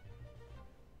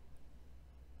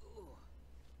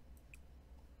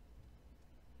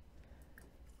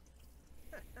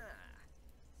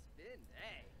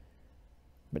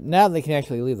 But now they can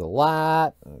actually leave the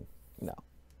lot. No.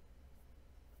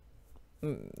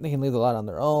 They can leave the lot on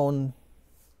their own.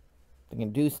 They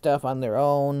can do stuff on their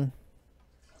own.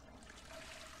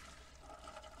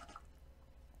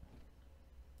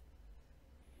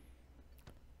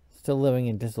 Still living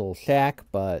in this little shack,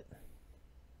 but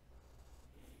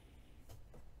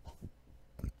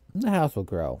the house will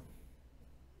grow.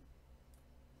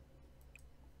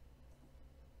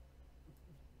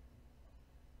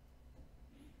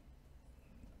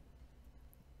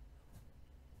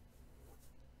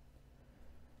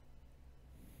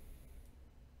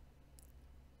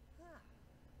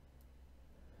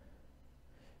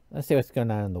 Let's see what's going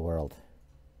on in the world.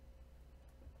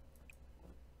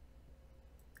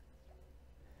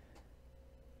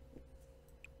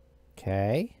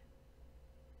 Okay.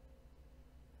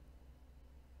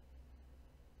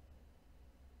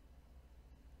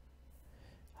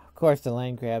 Of course, the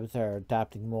land grabs are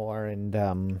adopting more, and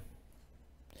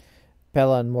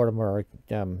Bella and Mortimer are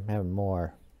having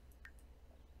more.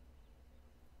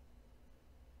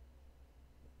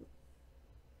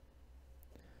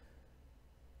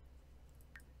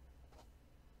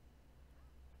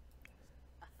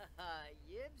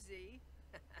 Ibsy.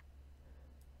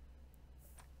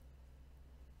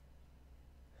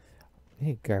 I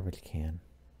need a garbage can.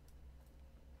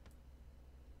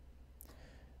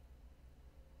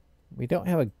 We don't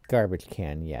have a garbage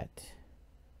can yet.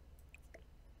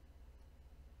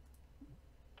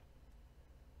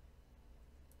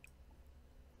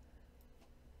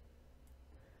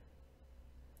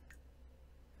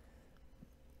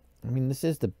 I mean, this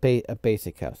is a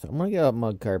basic house, so I'm gonna get him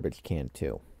a garbage can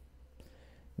too.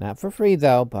 Not for free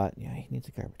though, but yeah, he needs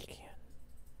a garbage can.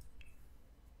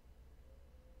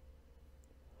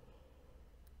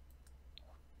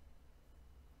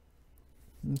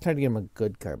 I'm trying to get him a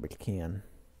good garbage can.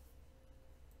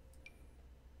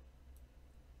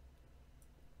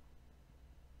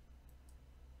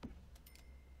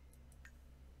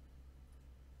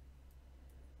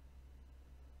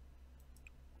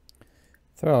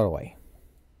 Throw it away.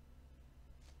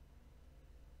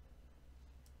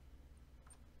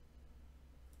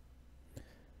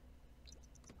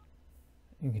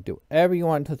 You can do whatever you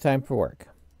want until time for work.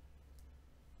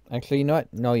 Actually, you know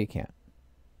what? No, you can't.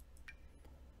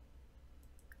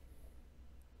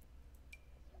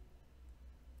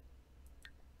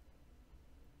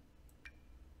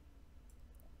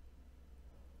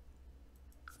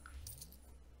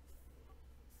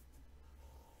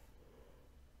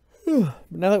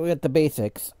 Now that we got the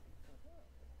basics.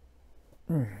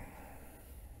 Now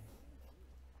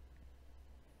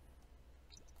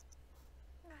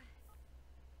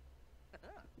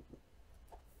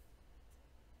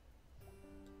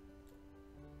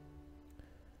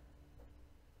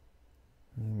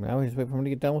we just wait for him to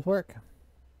get done with work.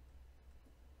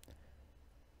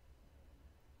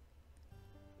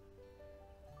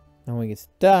 And when he gets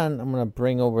done, I'm gonna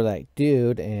bring over that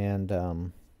dude and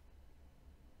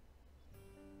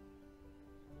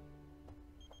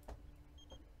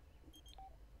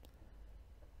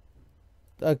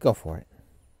go for it.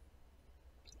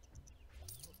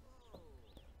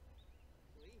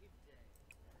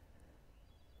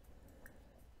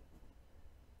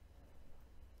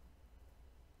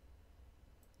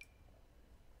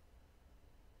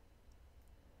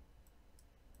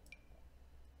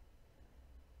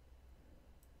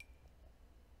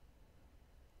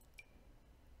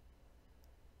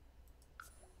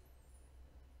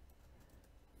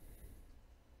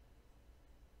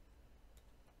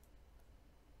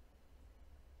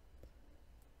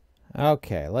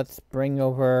 Okay, let's bring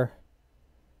over.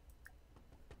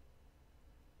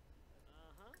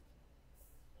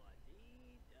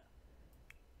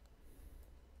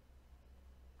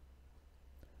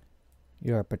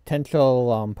 Your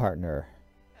potential partner.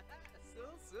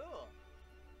 So.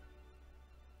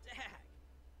 Dag.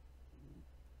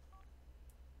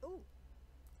 Ooh.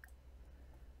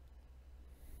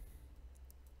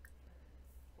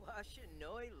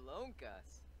 Washinoi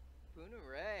Lonkas.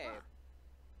 Punare.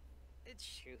 It's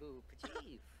Shu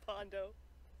Pachiv. Pondo.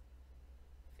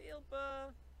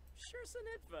 Filpa.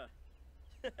 Shursanitva.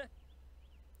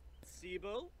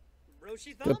 Sibo.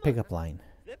 Roshi Good pickup line.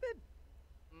 Vipid.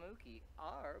 Mookie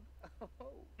Arb.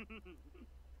 Oh.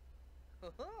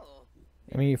 Oh.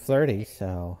 I mean, you're flirty,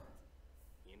 so.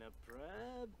 Ina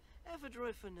Preb.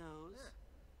 Ephedroi Fanos.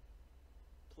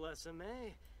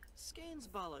 Plesame.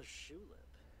 Skainsbala Shulip.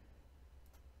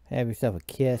 Have yourself a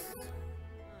kiss.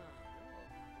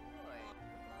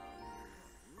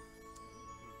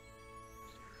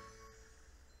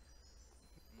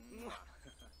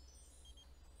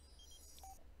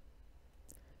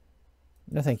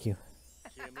 No, thank you.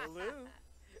 Kimaloo.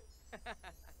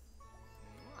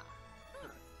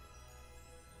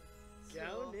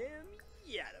 Gaunim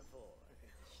Yadavor.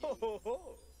 Ho ho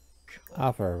ho.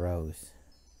 Offer a rose.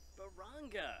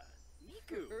 Baranga.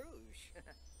 Niku. Rouge.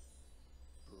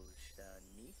 Bushta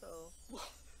Nipo.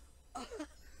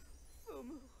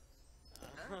 Fumu.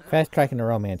 Fast tracking the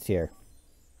romance here.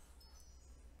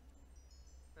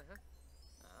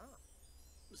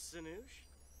 Sanoosh.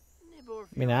 Nibor.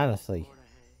 I mean, honestly.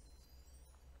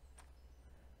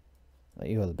 Let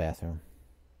you go to the bathroom.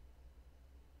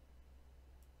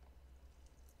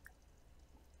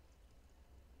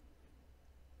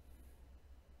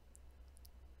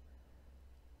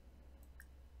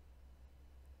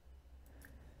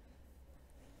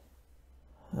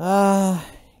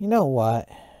 You know what?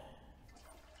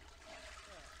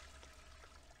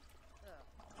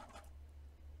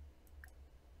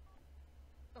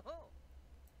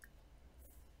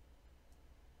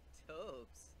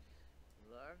 Topes.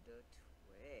 Lardo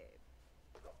Tweb.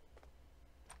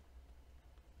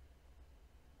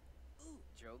 Ooh,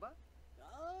 Joba?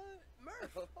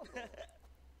 Murph.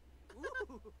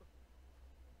 Ooh.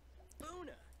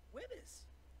 Boona. Wibbis.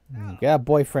 Got a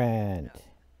boyfriend.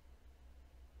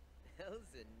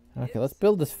 Okay, let's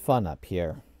build this fun up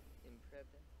here.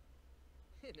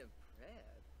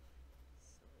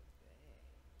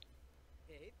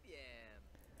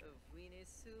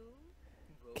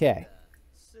 Okay.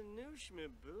 Sinush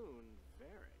Miboon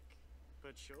Varric.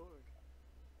 Pachorg.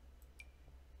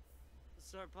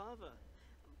 Sarpava.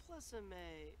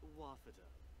 Plasame Wafata.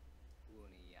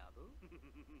 Uniyabu.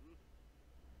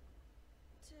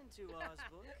 Tintu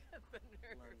Osbook.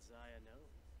 Lanzaya no.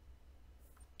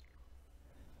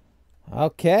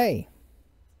 Okay.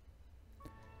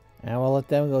 And we'll let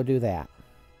them go do that.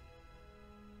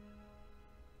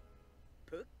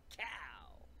 Cow.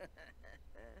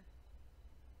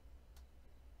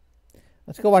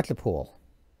 Let's go watch the pool.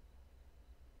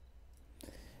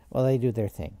 While they do their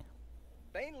thing.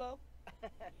 Bainlow.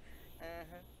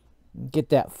 Get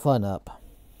that fun up.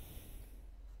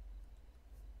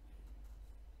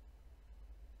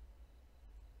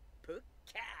 Cow.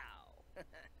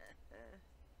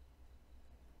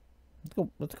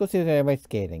 Let's go see if everybody's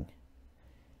skating.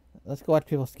 Let's go watch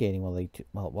people skating while they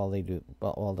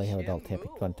have adult epic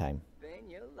fun time.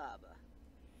 Lava.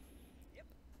 Yep.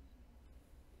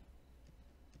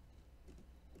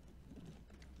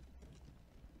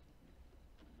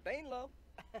 Bainlow.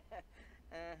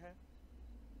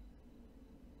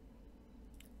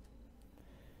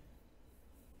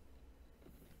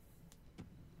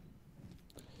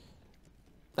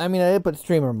 I mean, I did put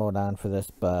streamer mode on for this,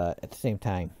 but at the same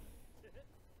time,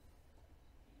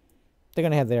 they're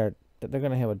gonna have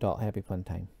adult happy fun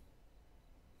time.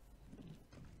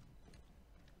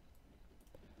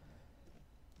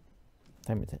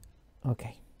 Time is it?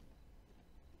 Okay.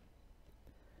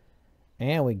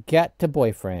 And we got to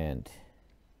boyfriend.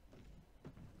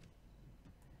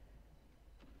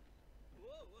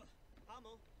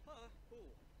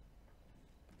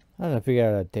 I'm gonna figure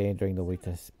out a day during the week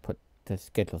to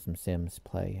schedule some Sims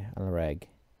play on a reg.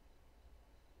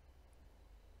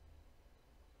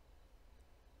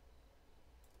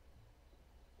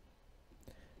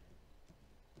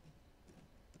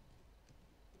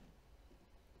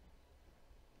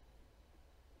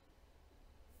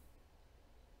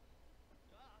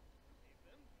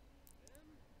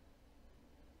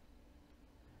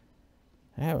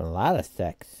 I have a lot of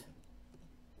sex.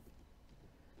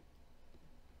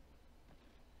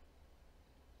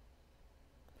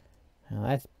 Well,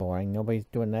 that's boring. Nobody's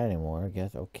doing that anymore, I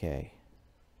guess. Okay.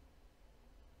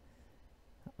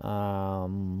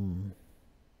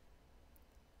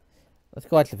 Let's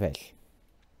go watch the fish.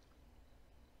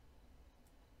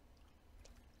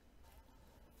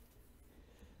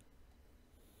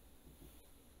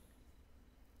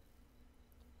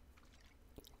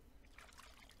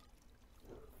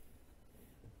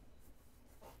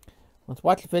 Let's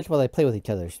watch the fish while they play with each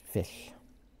other's fish.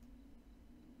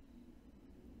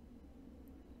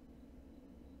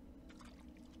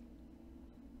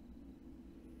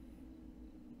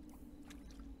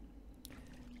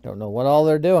 Don't know what all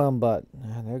they're doing, but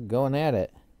they're going at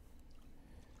it.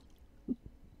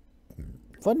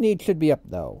 Fun need should be up,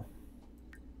 though.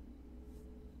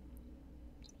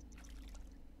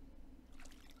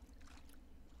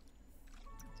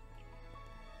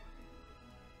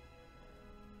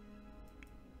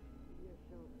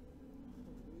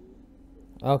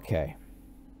 Okay.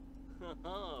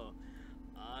 Oh,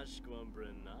 Ashquam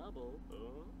Brenabel.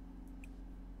 Oh.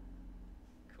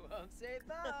 Quam say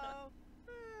bo.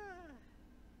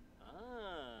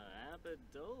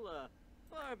 Abadola.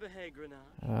 Barbahe Grenade.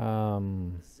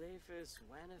 Zephys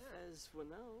Wanifez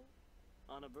Wano.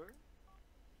 Onabur.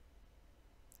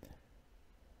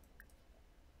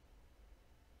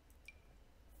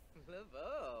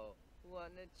 Lavo.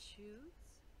 Wanna choose?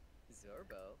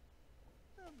 Zorbo.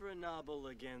 Brenabel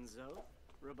Agenzo.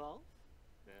 Rabalf.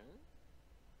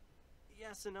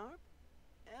 Yasinarp.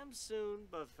 Amsoon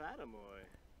Bafatamoy.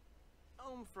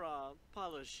 Omfra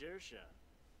Palashirsha.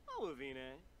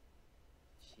 Owavine.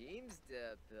 James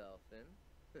de Belfin.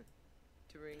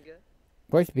 Turinga.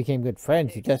 Boys became good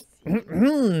friends. He just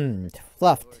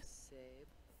fluffed.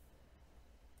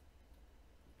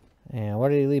 And what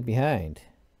did he leave behind?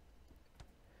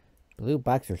 Blue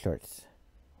boxer shorts.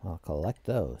 I'll collect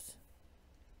those.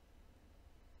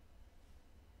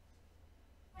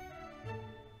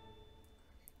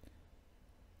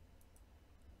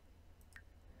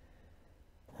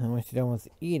 And once you're done with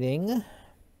eating,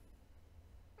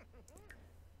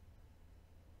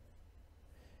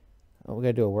 oh, we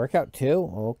gotta do a workout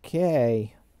too?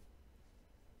 Okay.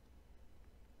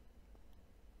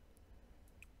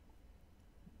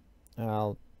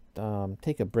 I'll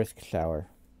take a brisk shower.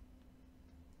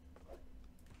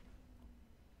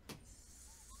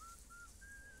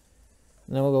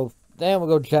 And then we'll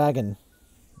go jogging.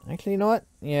 Actually, you know what?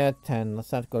 Yeah, 10.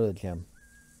 Let's not go to the gym.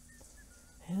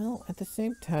 Hell, at the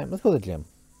same time, let's go to the gym.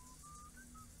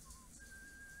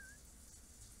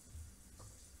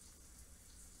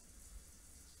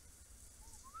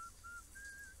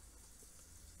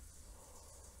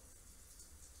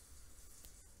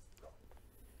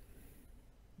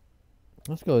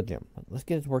 Let's go to the gym. Let's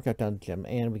get his workout done at the gym,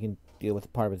 and we can deal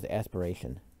with part of his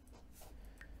aspiration.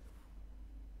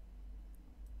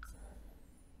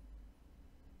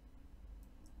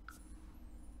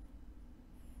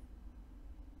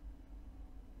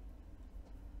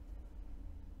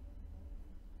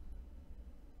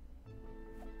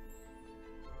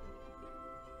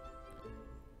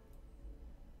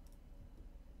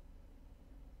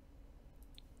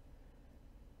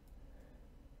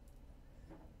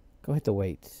 Go hit the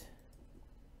weights.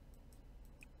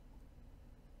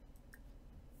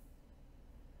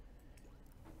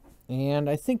 And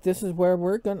I think this is where I'm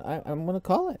gonna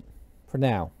call it for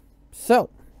now.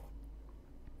 So,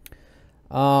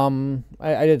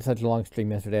 I did such a long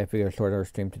stream yesterday. I figured a shorter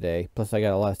stream today. Plus, I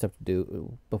got a lot of stuff to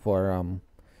do before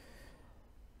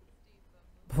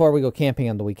we go camping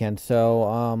on the weekend. So,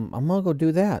 I'm gonna go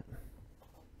do that.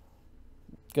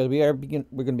 Because we're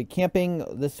gonna be camping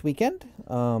this weekend.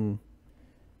 Probably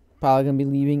gonna be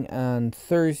leaving on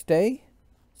Thursday,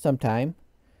 sometime.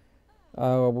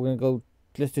 We're gonna go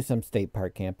just do some state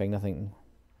park camping.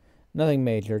 Nothing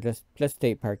major. Just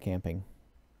state park camping.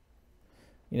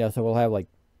 You know, so we'll have like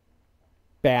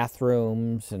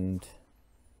bathrooms and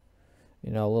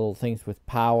little things with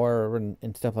power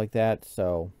and stuff like that.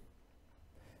 So,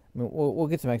 I mean, we'll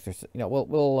get some extra.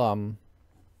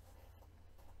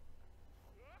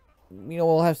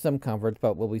 We'll have some comforts,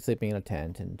 but we'll be sleeping in a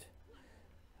tent and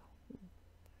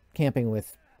camping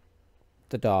with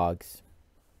the dogs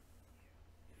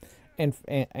and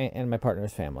my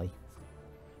partner's family.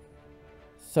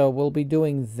 So we'll be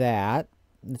doing that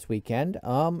this weekend.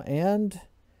 And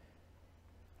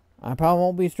I probably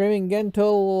won't be streaming again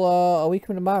until a week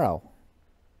from tomorrow,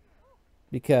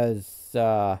 because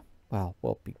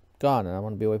we'll be gone and I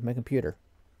want to be away from my computer.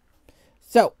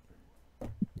 So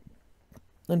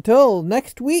until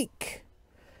next week,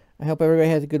 I hope everybody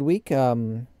has a good week.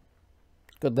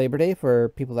 Good Labor Day for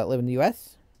people that live in the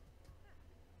U.S.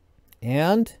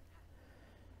 And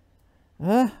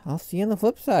I'll see you on the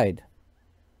flip side.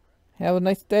 Have a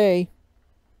nice day.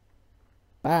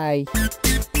 Bye.